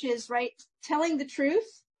teach is, right, telling the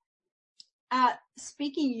truth,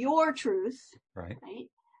 speaking your truth, right,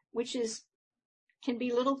 which can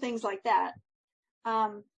be little things like that,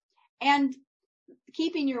 and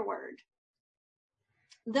keeping your word.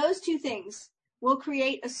 Those two things will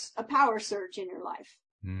create a power surge in your life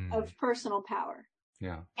of personal power.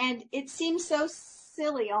 Yeah. And it seems so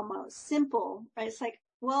silly, almost simple, right? It's like,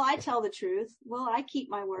 well, I tell the truth. Well, I keep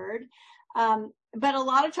my word. But a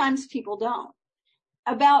lot of times people don't,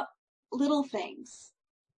 about little things.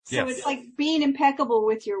 So It's like being impeccable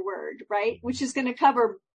with your word, right? Which is going to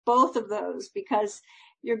cover both of those, because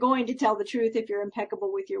you're going to tell the truth if you're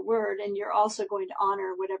impeccable with your word, and you're also going to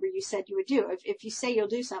honor whatever you said you would do. If you say you'll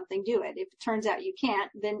do something, do it. If it turns out you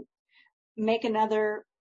can't, then make another,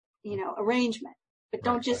 arrangement. But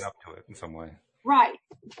don't just up to it in some way. Right.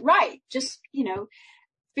 Just,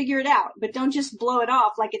 figure it out, but don't just blow it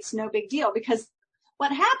off like it's no big deal, because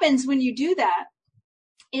what happens when you do that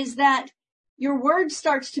is that your word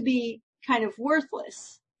starts to be kind of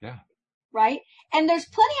worthless. Yeah. Right? And there's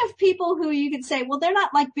plenty of people who you could say, well, they're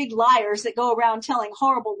not like big liars that go around telling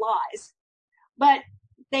horrible lies, but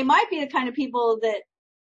they might be the kind of people that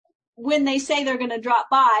when they say they're going to drop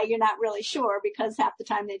by, you're not really sure, because half the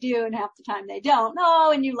time they do and half the time they don't.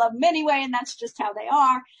 No, and you love them anyway, and that's just how they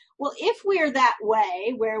are. Well, if we're that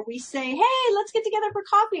way, where we say, hey, let's get together for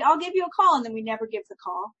coffee, I'll give you a call, and then we never give the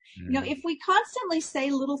call. If we constantly say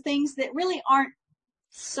little things that really aren't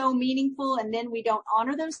so meaningful, and then we don't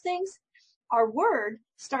honor those things, our word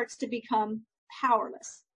starts to become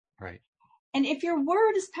powerless. Right. And if your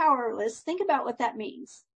word is powerless, think about what that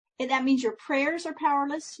means. That means your prayers are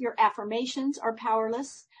powerless, your affirmations are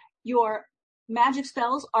powerless, your magic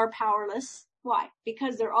spells are powerless. Why?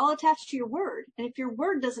 Because they're all attached to your word. And if your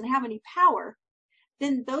word doesn't have any power,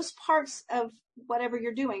 then those parts of whatever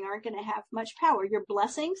you're doing aren't going to have much power. Your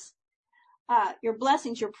blessings,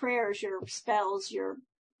 your prayers, your spells, your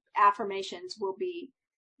affirmations will be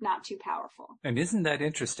not too powerful. And isn't that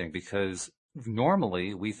interesting? Because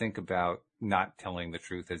normally we think about not telling the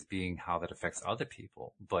truth as being how that affects other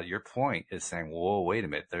people. But your point is saying, whoa, wait a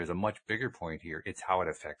minute. There's a much bigger point here. It's how it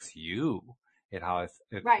affects you. It's how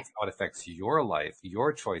it affects your life,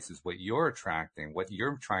 your choices, what you're attracting, what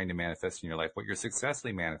you're trying to manifest in your life, what you're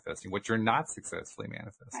successfully manifesting, what you're not successfully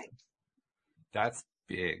manifesting. Right. That's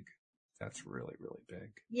big. That's really, really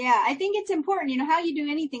big. Yeah, I think it's important. How you do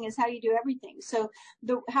anything is how you do everything. So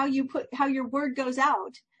how your word goes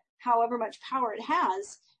out, however much power it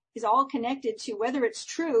has, is all connected to whether it's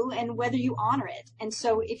true and whether you honor it. And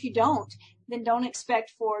so if you don't, then don't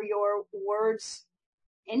expect for your words,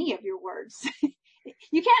 any of your words.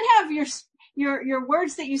 You can't have your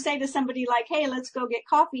words that you say to somebody like, hey, let's go get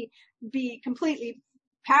coffee, be completely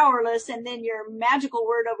powerless, and then your magical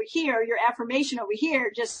word over here, your affirmation over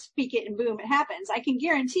here, just speak it and boom, it happens. I can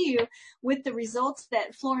guarantee you with the results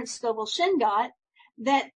that Florence Scovel Shinn got,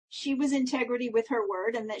 that she was integrity with her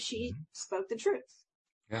word and that she spoke the truth.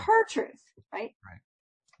 Yeah. Her truth, right? Right.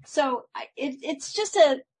 So it's just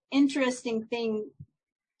an interesting thing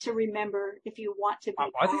to remember if you want to be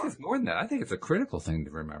I think it's more than that. I think it's a critical thing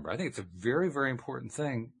to remember. I think it's a very, very important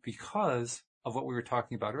thing because of what we were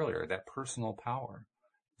talking about earlier, that personal power.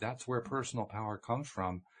 That's where personal power comes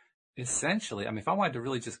from. Essentially, if I wanted to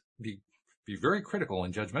really just be very critical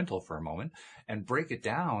and judgmental for a moment and break it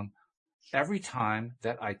down, every time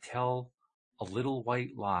that I tell a little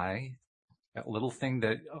white lie, that little thing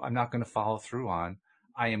that I'm not going to follow through on,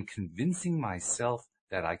 I am convincing myself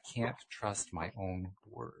that I can't trust my own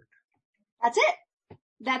word. That's it.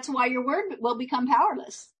 That's why your word will become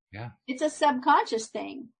powerless. Yeah. It's a subconscious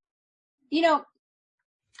thing.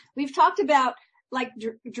 We've talked about like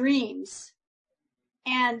dreams.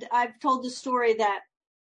 And I've told the story that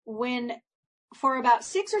for about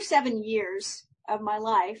 6 or 7 years of my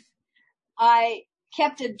life, I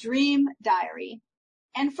kept a dream diary.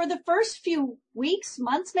 And for the first few weeks,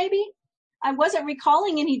 months maybe, I wasn't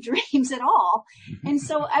recalling any dreams at all. And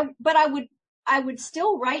so I would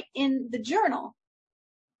still write in the journal.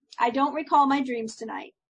 I don't recall my dreams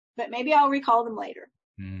tonight, but maybe I'll recall them later.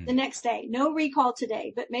 The next day, no recall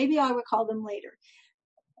today, but maybe I'll recall them later.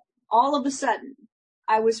 All of a sudden,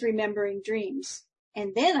 I was remembering dreams.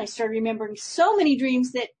 And then I started remembering so many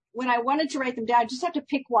dreams that when I wanted to write them down, I just have to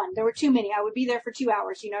pick one. There were too many. I would be there for 2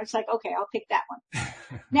 hours. It's like, okay, I'll pick that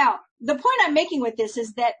one. Now, the point I'm making with this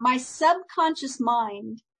is that my subconscious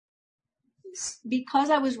mind,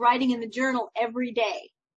 because I was writing in the journal every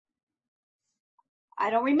day, I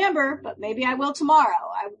don't remember, but maybe I will tomorrow.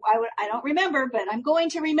 I don't remember, but I'm going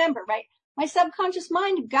to remember, right? My subconscious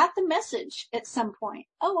mind got the message at some point.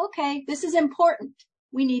 Oh, okay, this is important.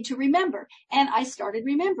 We need to remember. And I started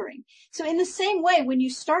remembering. So in the same way, when you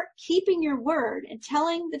start keeping your word and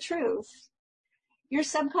telling the truth, your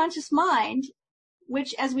subconscious mind,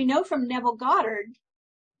 which as we know from Neville Goddard,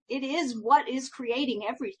 it is what is creating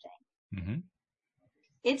everything. Mm-hmm.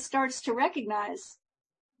 It starts to recognize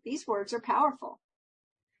these words are powerful.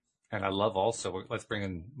 And I love also, let's bring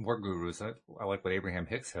in more gurus. I like what Abraham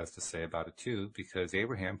Hicks has to say about it too, because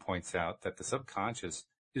Abraham points out that the subconscious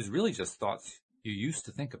is really just thoughts you used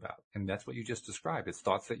to think about. And that's what you just described. It's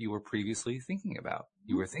thoughts that you were previously thinking about.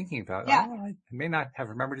 You were thinking about, I may not have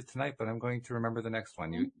remembered it tonight, but I'm going to remember the next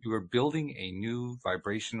one. You were building a new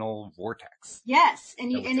vibrational vortex. Yes.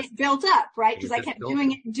 And it built up, right? Because I kept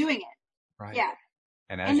doing it. Right. Yeah.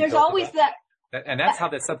 And there's always that. And that's how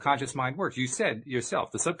that subconscious mind works. You said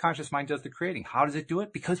yourself, the subconscious mind does the creating. How does it do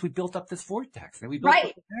it? Because we built up this vortex and we built up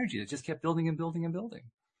this energy that just kept building and building and building.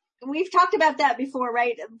 We've talked about that before,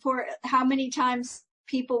 right? For how many times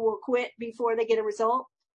people will quit before they get a result.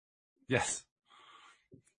 Yes.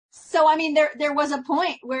 So, there was a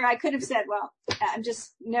point where I could have said, well, I'm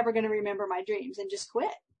just never going to remember my dreams and just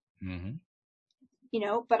quit. Mm-hmm.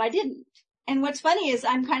 But I didn't. And what's funny is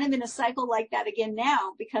I'm kind of in a cycle like that again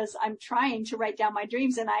now because I'm trying to write down my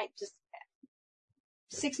dreams and I just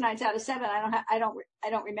 6 nights out of 7, I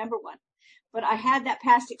don't remember one, but I had that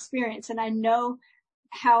past experience and I know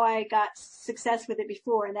how I got success with it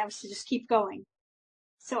before. And that was to just keep going.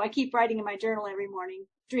 So I keep writing in my journal every morning,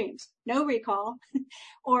 dreams, no recall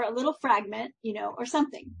or a little fragment, or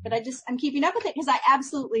something, but I'm keeping up with it because I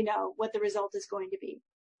absolutely know what the result is going to be.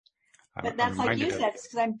 But that's like you said, it's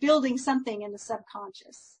because I'm building something in the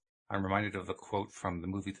subconscious. I'm reminded of the quote from the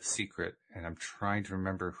movie The Secret, and I'm trying to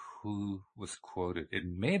remember who was quoted. It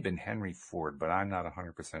may have been Henry Ford, but I'm not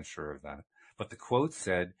 100% sure of that. But the quote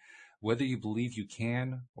said, whether you believe you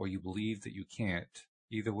can or you believe that you can't,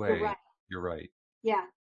 either way, you're right. Yeah.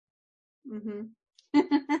 Mm-hmm.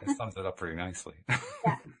 That sums it up pretty nicely.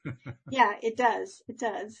 Yeah. Yeah, it does. It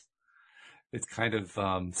does. It's kind of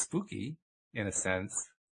spooky in a sense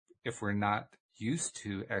if we're not used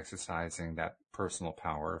to exercising that personal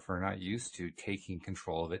power, if we're not used to taking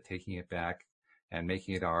control of it, taking it back and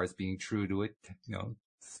making it ours, being true to it,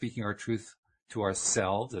 speaking our truth to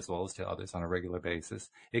ourselves as well as to others on a regular basis.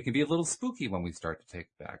 It can be a little spooky when we start to take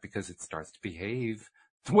it back because it starts to behave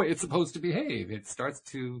the way it's supposed to behave. It starts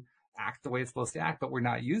to act the way it's supposed to act, but we're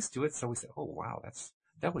not used to it. So we say, oh, wow,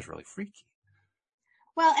 that was really freaky.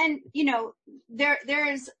 Well, and there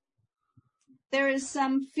is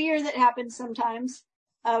some fear that happens sometimes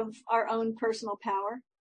of our own personal power.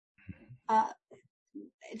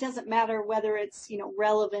 It doesn't matter whether it's,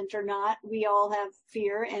 relevant or not. We all have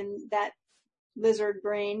fear, and that lizard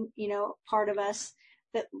brain, part of us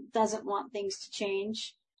that doesn't want things to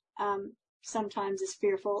change, sometimes is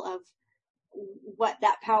fearful of what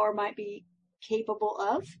that power might be capable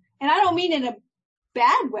of. And I don't mean in a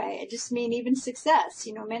bad way. I just mean even success.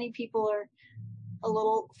 Many people are a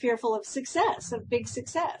little fearful of success, of big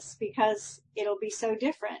success, because it'll be so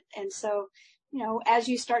different. And so, as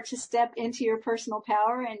you start to step into your personal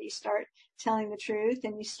power and you start telling the truth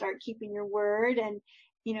and you start keeping your word and,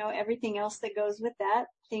 everything else that goes with that,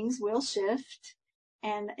 things will shift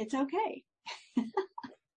and it's okay.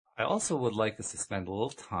 I also would like us to spend a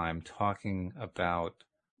little time talking about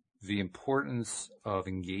the importance of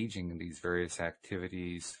engaging in these various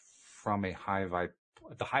activities from the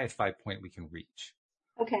highest vibe point we can reach.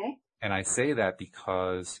 Okay. And I say that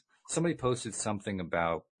because somebody posted something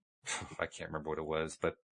about, I can't remember what it was,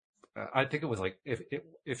 but I think it was like,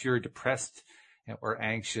 if you're depressed or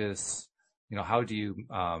anxious, how do you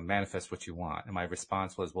manifest what you want? And my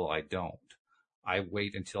response was, well, I don't. I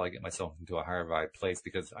wait until I get myself into a higher vibe place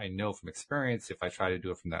because I know from experience, if I try to do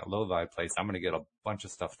it from that low vibe place, I'm going to get a bunch of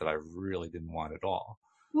stuff that I really didn't want at all.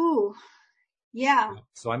 Ooh, yeah.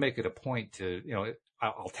 So I make it a point to,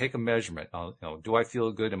 I'll take a measurement. Do I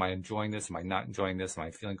feel good? Am I enjoying this? Am I not enjoying this? Am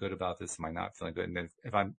I feeling good about this? Am I not feeling good? And then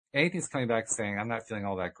if anything's coming back saying I'm not feeling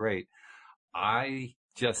all that great, I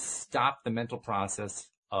just stop the mental process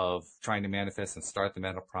of trying to manifest and start the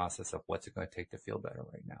mental process of what's it going to take to feel better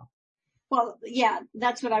right now. Well, yeah,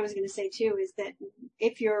 that's what I was going to say too, is that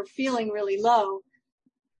if you're feeling really low,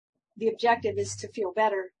 the objective is to feel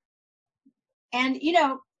better. And,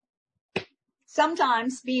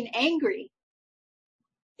 sometimes being angry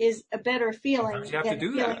is a better feeling than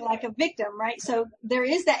feeling like a victim, right? So there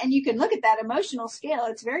is that, and you can look at that emotional scale.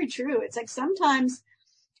 It's very true. It's like sometimes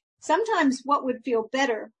what would feel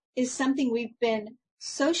better is something we've been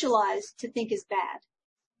socialized to think is bad.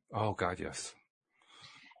 Oh, God, yes.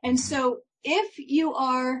 And so if you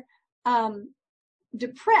are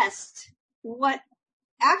depressed, what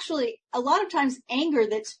actually a lot of times anger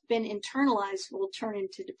that's been internalized will turn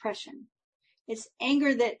into depression. It's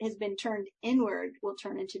anger that has been turned inward will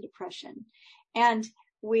turn into depression. And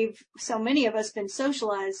so many of us been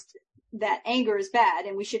socialized that anger is bad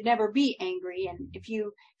and we should never be angry. And if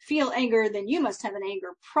you feel anger, then you must have an anger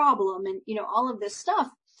problem and, all of this stuff.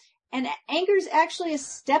 And anger is actually a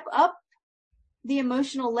step up the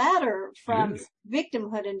emotional ladder from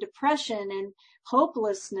victimhood and depression and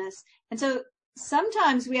hopelessness. And so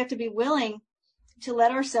sometimes we have to be willing to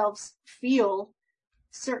let ourselves feel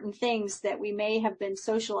certain things that we may have been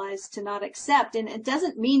socialized to not accept. And it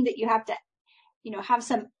doesn't mean that you have to, have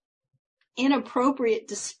some inappropriate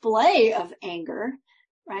display of anger,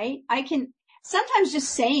 right? I can sometimes just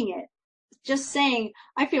saying,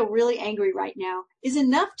 I feel really angry right now is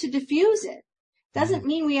enough to diffuse it. Doesn't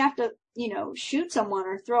mean we have to, shoot someone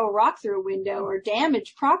or throw a rock through a window or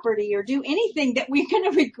damage property or do anything that we're going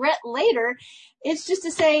to regret later. It's just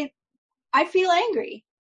to say, I feel angry.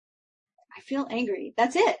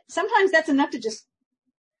 That's it. Sometimes that's enough to just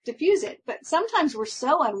diffuse it. But sometimes we're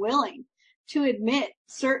so unwilling to admit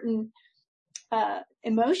certain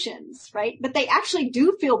emotions, right? But they actually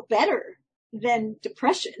do feel better than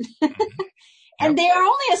depression. And they are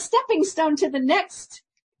only a stepping stone to the next,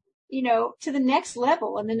 to the next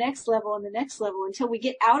level and the next level and the next level until we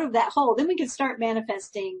get out of that hole. Then we can start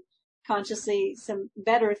manifesting consciously some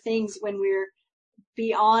better things when we're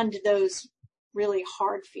beyond those really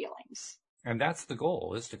hard feelings. And that's the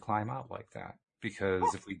goal, is to climb out like that.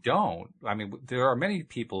 Because if we don't, I mean, there are many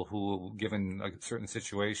people who, given a certain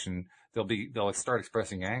situation, they'll start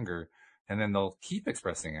expressing anger, and then they'll keep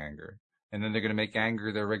expressing anger. And then they're going to make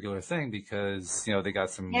anger their regular thing because, they got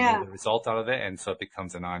some result out of it. And so it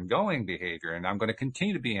becomes an ongoing behavior. And I'm going to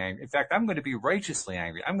continue to be angry. In fact, I'm going to be righteously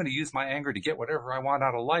angry. I'm going to use my anger to get whatever I want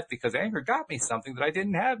out of life because anger got me something that I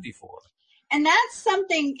didn't have before. And that's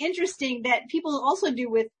something interesting that people also do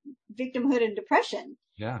with victimhood and depression.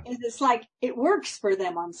 Yeah. It's like it works for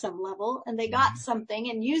them on some level and they got something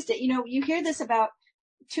and used it. You hear this about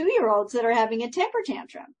 2-year-olds that are having a temper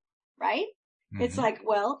tantrum, right? It's like,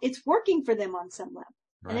 well, it's working for them on some level.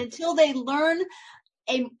 Right. And until they learn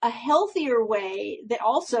a healthier way that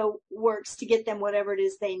also works to get them whatever it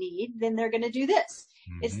is they need, then they're going to do this.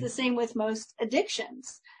 It's the same with most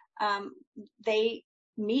addictions. They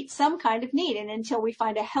meet some kind of need. And until we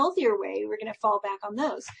find a healthier way, we're going to fall back on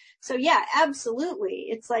those. So yeah, absolutely.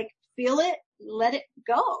 It's like, feel it, let it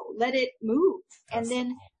go, let it move. And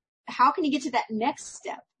then how can you get to that next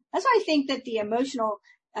step? That's why I think that the emotional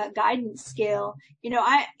guidance scale, me,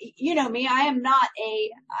 I am not a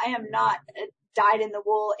dyed in the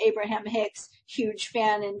wool Abraham Hicks huge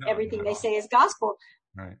fan and everything they say is gospel.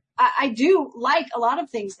 Right. I do like a lot of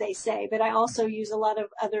things they say, but I also use a lot of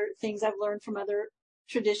other things I've learned from other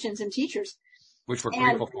traditions and teachers. Which we're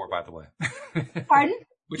grateful for, by the way. Pardon?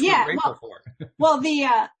 Which we're grateful for. Well,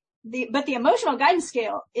 but the emotional guidance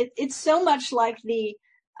scale, it's so much like the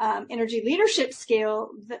energy leadership scale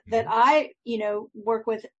that I, work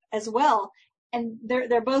with as well. And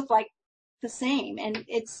they're both like the same. And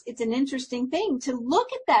it's an interesting thing to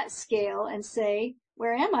look at that scale and say,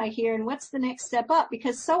 where am I here? And what's the next step up?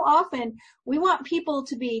 Because so often we want people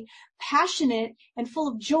to be passionate and full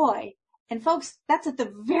of joy. And folks, that's at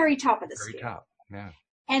the very top of the scale. Very top, yeah.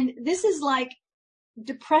 And this is like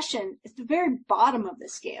depression. It's the very bottom of the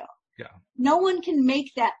scale. Yeah. No one can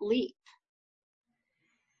make that leap.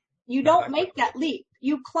 You don't make that leap.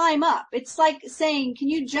 You climb up. It's like saying, can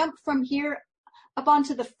you jump from here up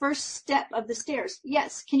onto the first step of the stairs?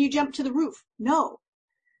 Yes. Can you jump to the roof? No.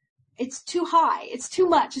 It's too high. It's too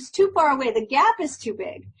much. It's too far away. The gap is too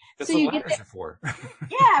big. That's what ladders are for.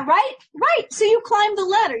 Yeah, right. So you climb the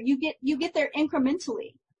ladder. You get there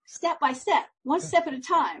incrementally, step by step, one step at a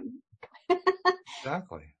time.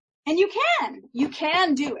 Exactly. And you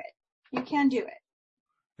can do it. You can do it.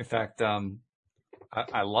 In fact,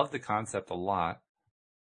 I love the concept a lot.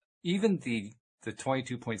 Even the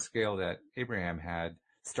 22-point scale that Abraham had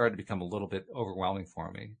started to become a little bit overwhelming for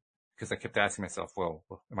me because I kept asking myself, well,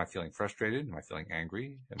 am I feeling frustrated? Am I feeling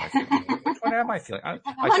angry? Which one am I feeling?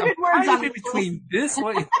 I'm in between this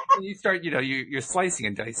one. You start, you're slicing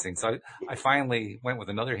and dicing. So I finally went with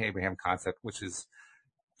another Abraham concept, which is,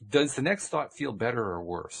 does the next thought feel better or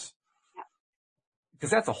worse? Because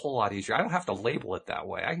that's a whole lot easier. I don't have to label it that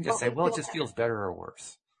way. I can just say, well, it just feels better or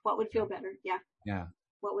worse. What would feel better? Yeah. Yeah.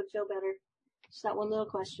 What would feel better? Just that one little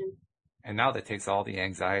question. And now that takes all the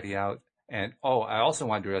anxiety out. And, I also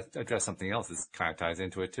wanted to address something else that kind of ties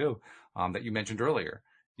into it too, that you mentioned earlier.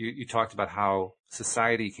 You talked about how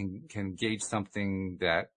society can gauge something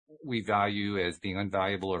that we value as being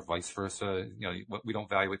unvaluable or vice versa. We don't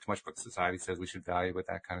value it too much, but society says we should value it,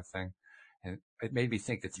 that kind of thing. And it made me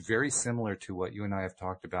think it's very similar to what you and I have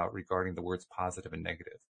talked about regarding the words positive and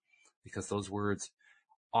negative, because those words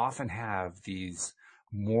often have these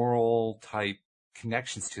moral type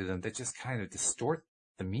connections to them that just kind of distort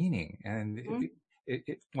the meaning. And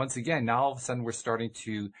it once again, now all of a sudden we're starting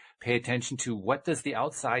to pay attention to what does the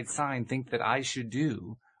outside sign think that I should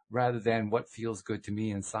do rather than what feels good to me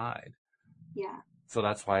inside. Yeah. So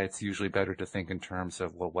that's why it's usually better to think in terms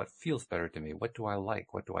of, well, what feels better to me? What do I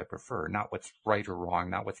like? What do I prefer? Not what's right or wrong,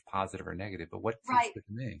 not what's positive or negative, but what feels good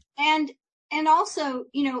to me. And also,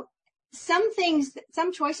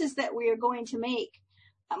 some choices that we are going to make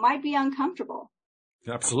might be uncomfortable.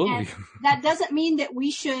 Absolutely. And that doesn't mean that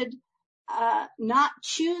we should not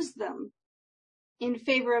choose them in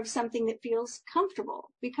favor of something that feels comfortable,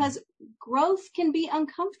 because growth can be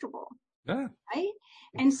uncomfortable. Yeah. Right?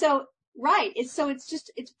 And so,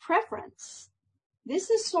 it's preference. This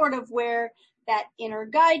is sort of where that inner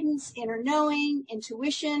guidance, inner knowing,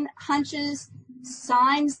 intuition, hunches,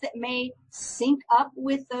 signs that may sync up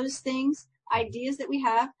with those things, ideas that we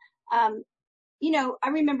have. I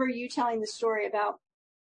remember you telling the story about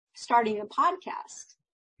starting a podcast,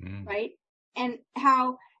 right? And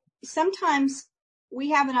how sometimes we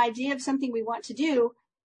have an idea of something we want to do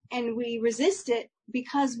and we resist it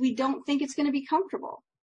because we don't think it's going to be comfortable.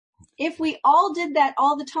 If we all did that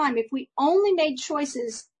all the time, if we only made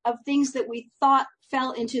choices of things that we thought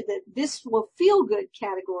fell into the this will feel good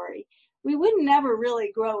category, we wouldn't ever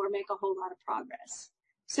really grow or make a whole lot of progress.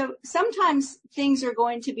 So sometimes things are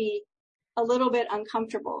going to be a little bit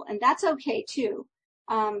uncomfortable, and that's okay too,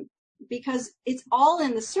 because it's all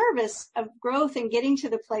in the service of growth and getting to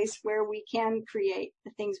the place where we can create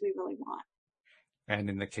the things we really want. And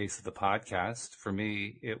in the case of the podcast, for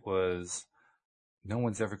me, it was no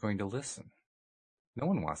one's ever going to listen. No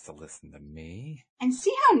one wants to listen to me. And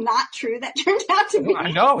see how not true that turned out to be.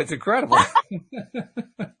 I know, it's incredible.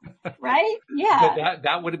 Right? Yeah. But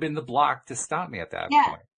that would have been the block to stop me at that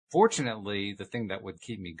point. Fortunately, the thing that would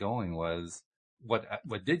keep me going was what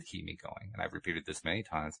did keep me going. And I've repeated this many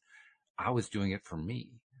times. I was doing it for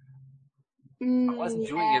me. I wasn't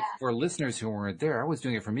doing it for listeners who weren't there. I was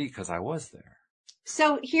doing it for me because I was there.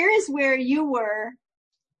 So here is where you were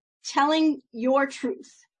telling your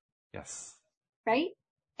truth. Yes. Right?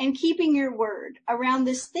 And keeping your word around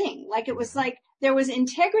this thing. Like it was like there was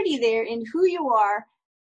integrity there in who you are,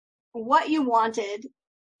 what you wanted.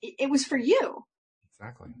 It was for you.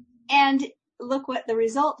 Exactly. And look what the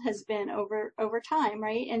result has been over time,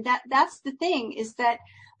 right? And that's the thing, is that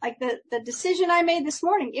like the decision I made this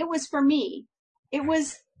morning, it was for me. It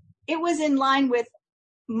was in line with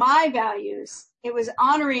my values. It was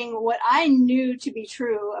honoring what I knew to be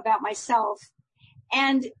true about myself.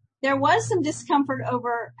 And there was some discomfort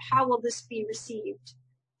over how will this be received.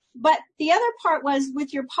 But the other part was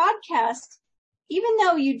with your podcast, even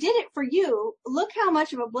though you did it for you, look how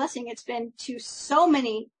much of a blessing it's been to so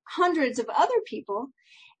many hundreds of other people.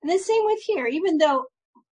 And the same with here, even though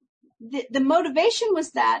the motivation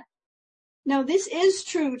was that, no, this is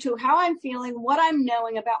true to how I'm feeling, what I'm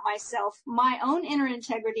knowing about myself, my own inner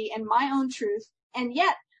integrity and my own truth. And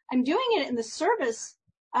yet I'm doing it in the service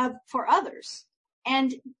for others.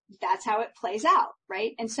 And that's how it plays out,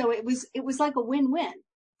 right? And so it was like a win-win.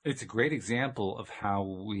 It's a great example of how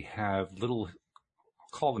we have little,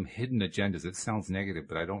 call them hidden agendas. It sounds negative,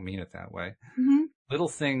 but I don't mean it that way. Mm-hmm. Little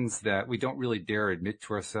things that we don't really dare admit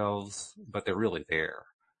to ourselves, but they're really there.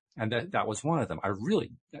 And that was one of them.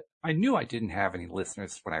 I knew I didn't have any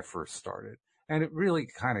listeners when I first started, and it really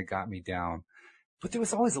kind of got me down. But there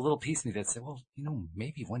was always a little piece of me that said, well,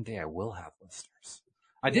 maybe one day I will have listeners.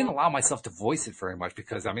 I didn't allow myself to voice it very much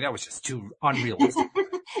because, that was just too unrealistic.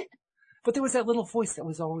 But there was that little voice that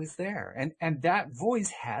was always there. And that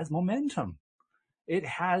voice has momentum. It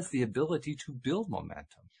has the ability to build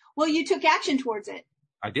momentum. Well, you took action towards it.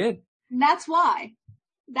 I did. And that's why.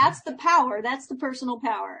 That's the power. That's the personal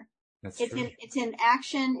power. That's true. It's in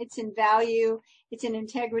action. It's in value. It's in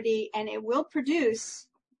integrity, and it will produce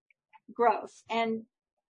growth. And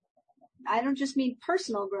I don't just mean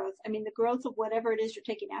personal growth. I mean the growth of whatever it is you're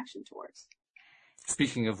taking action towards.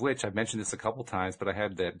 Speaking of which, I've mentioned this a couple times, but I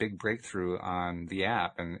had that big breakthrough on the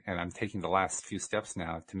app, and I'm taking the last few steps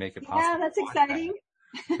now to make it possible. Yeah, that's exciting.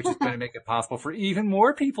 Which is going to make it possible for even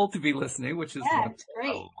more people to be listening, which is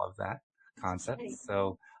great. I love that concept.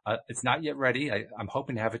 So it's not yet ready. I'm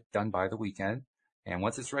hoping to have it done by the weekend. And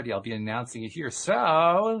once it's ready, I'll be announcing it here.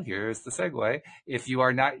 So here's the segue. If you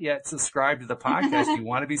are not yet subscribed to the podcast, you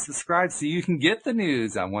want to be subscribed so you can get the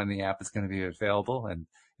news on when the app is going to be available. And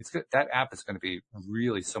it's good. That app is going to be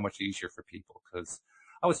really so much easier for people, because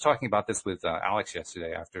I was talking about this with Alex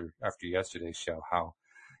yesterday after yesterday's show, how,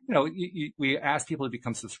 we asked people to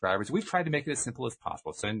become subscribers. We've tried to make it as simple as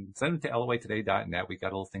possible. Send them to loatoday.net. We got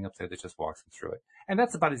a little thing up there that just walks them through it. And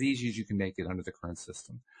that's about as easy as you can make it under the current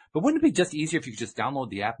system. But wouldn't it be just easier if you could just download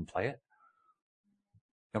the app and play it?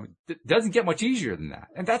 It doesn't get much easier than that.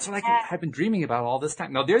 And that's what I've been dreaming about all this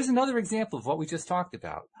time. Now, there's another example of what we just talked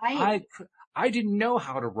about. I didn't know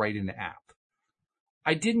how to write an app.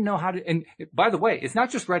 I didn't know how to, and by the way, it's not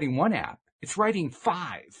just writing one app. It's writing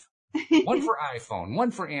 5. One for iPhone,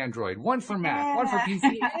 one for Android, one for Mac, one for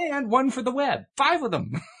PC, and one for the web. 5 of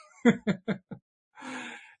them.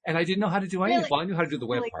 And I didn't know how to do anything. Well, I knew how to do the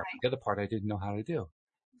web part. The other part I didn't know how to do.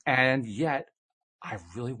 And yet I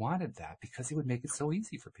really wanted that because it would make it so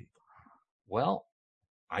easy for people. Well,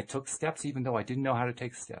 I took steps even though I didn't know how to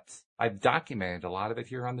take steps. I've documented a lot of it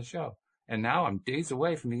here on the show. And now I'm days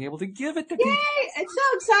away from being able to give it to people. Yay! It's so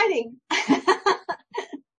exciting.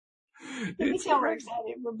 You can tell we're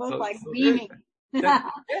excited. We're both beaming. Yeah,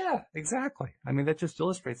 exactly. I mean, that just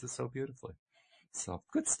illustrates it so beautifully. So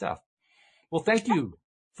good stuff. Well, thank you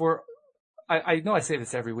for, I know I say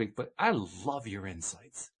this every week, but I love your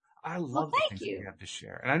insights. I love the things that you have to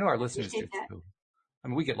share. And I know our listeners do too. I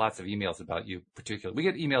mean, we get lots of emails about you particularly. We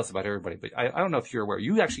get emails about everybody, but I don't know if you're aware.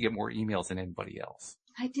 You actually get more emails than anybody else.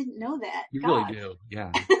 I didn't know that. You really do.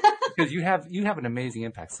 Yeah. Because you have an amazing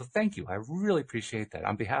impact. So thank you. I really appreciate that.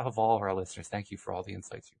 On behalf of all of our listeners, thank you for all the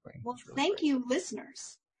insights you bring. Well, thank you,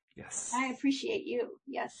 listeners. Yes. I appreciate you.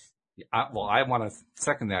 Yes. I want to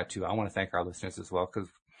second that too. I want to thank our listeners as well, because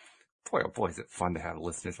boy, oh boy, is it fun to have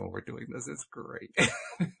listeners when we're doing this. It's great.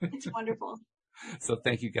 It's wonderful. So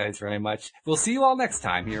thank you guys very much. We'll see you all next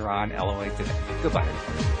time here on LOA Today. Goodbye.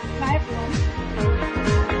 Bye, everyone.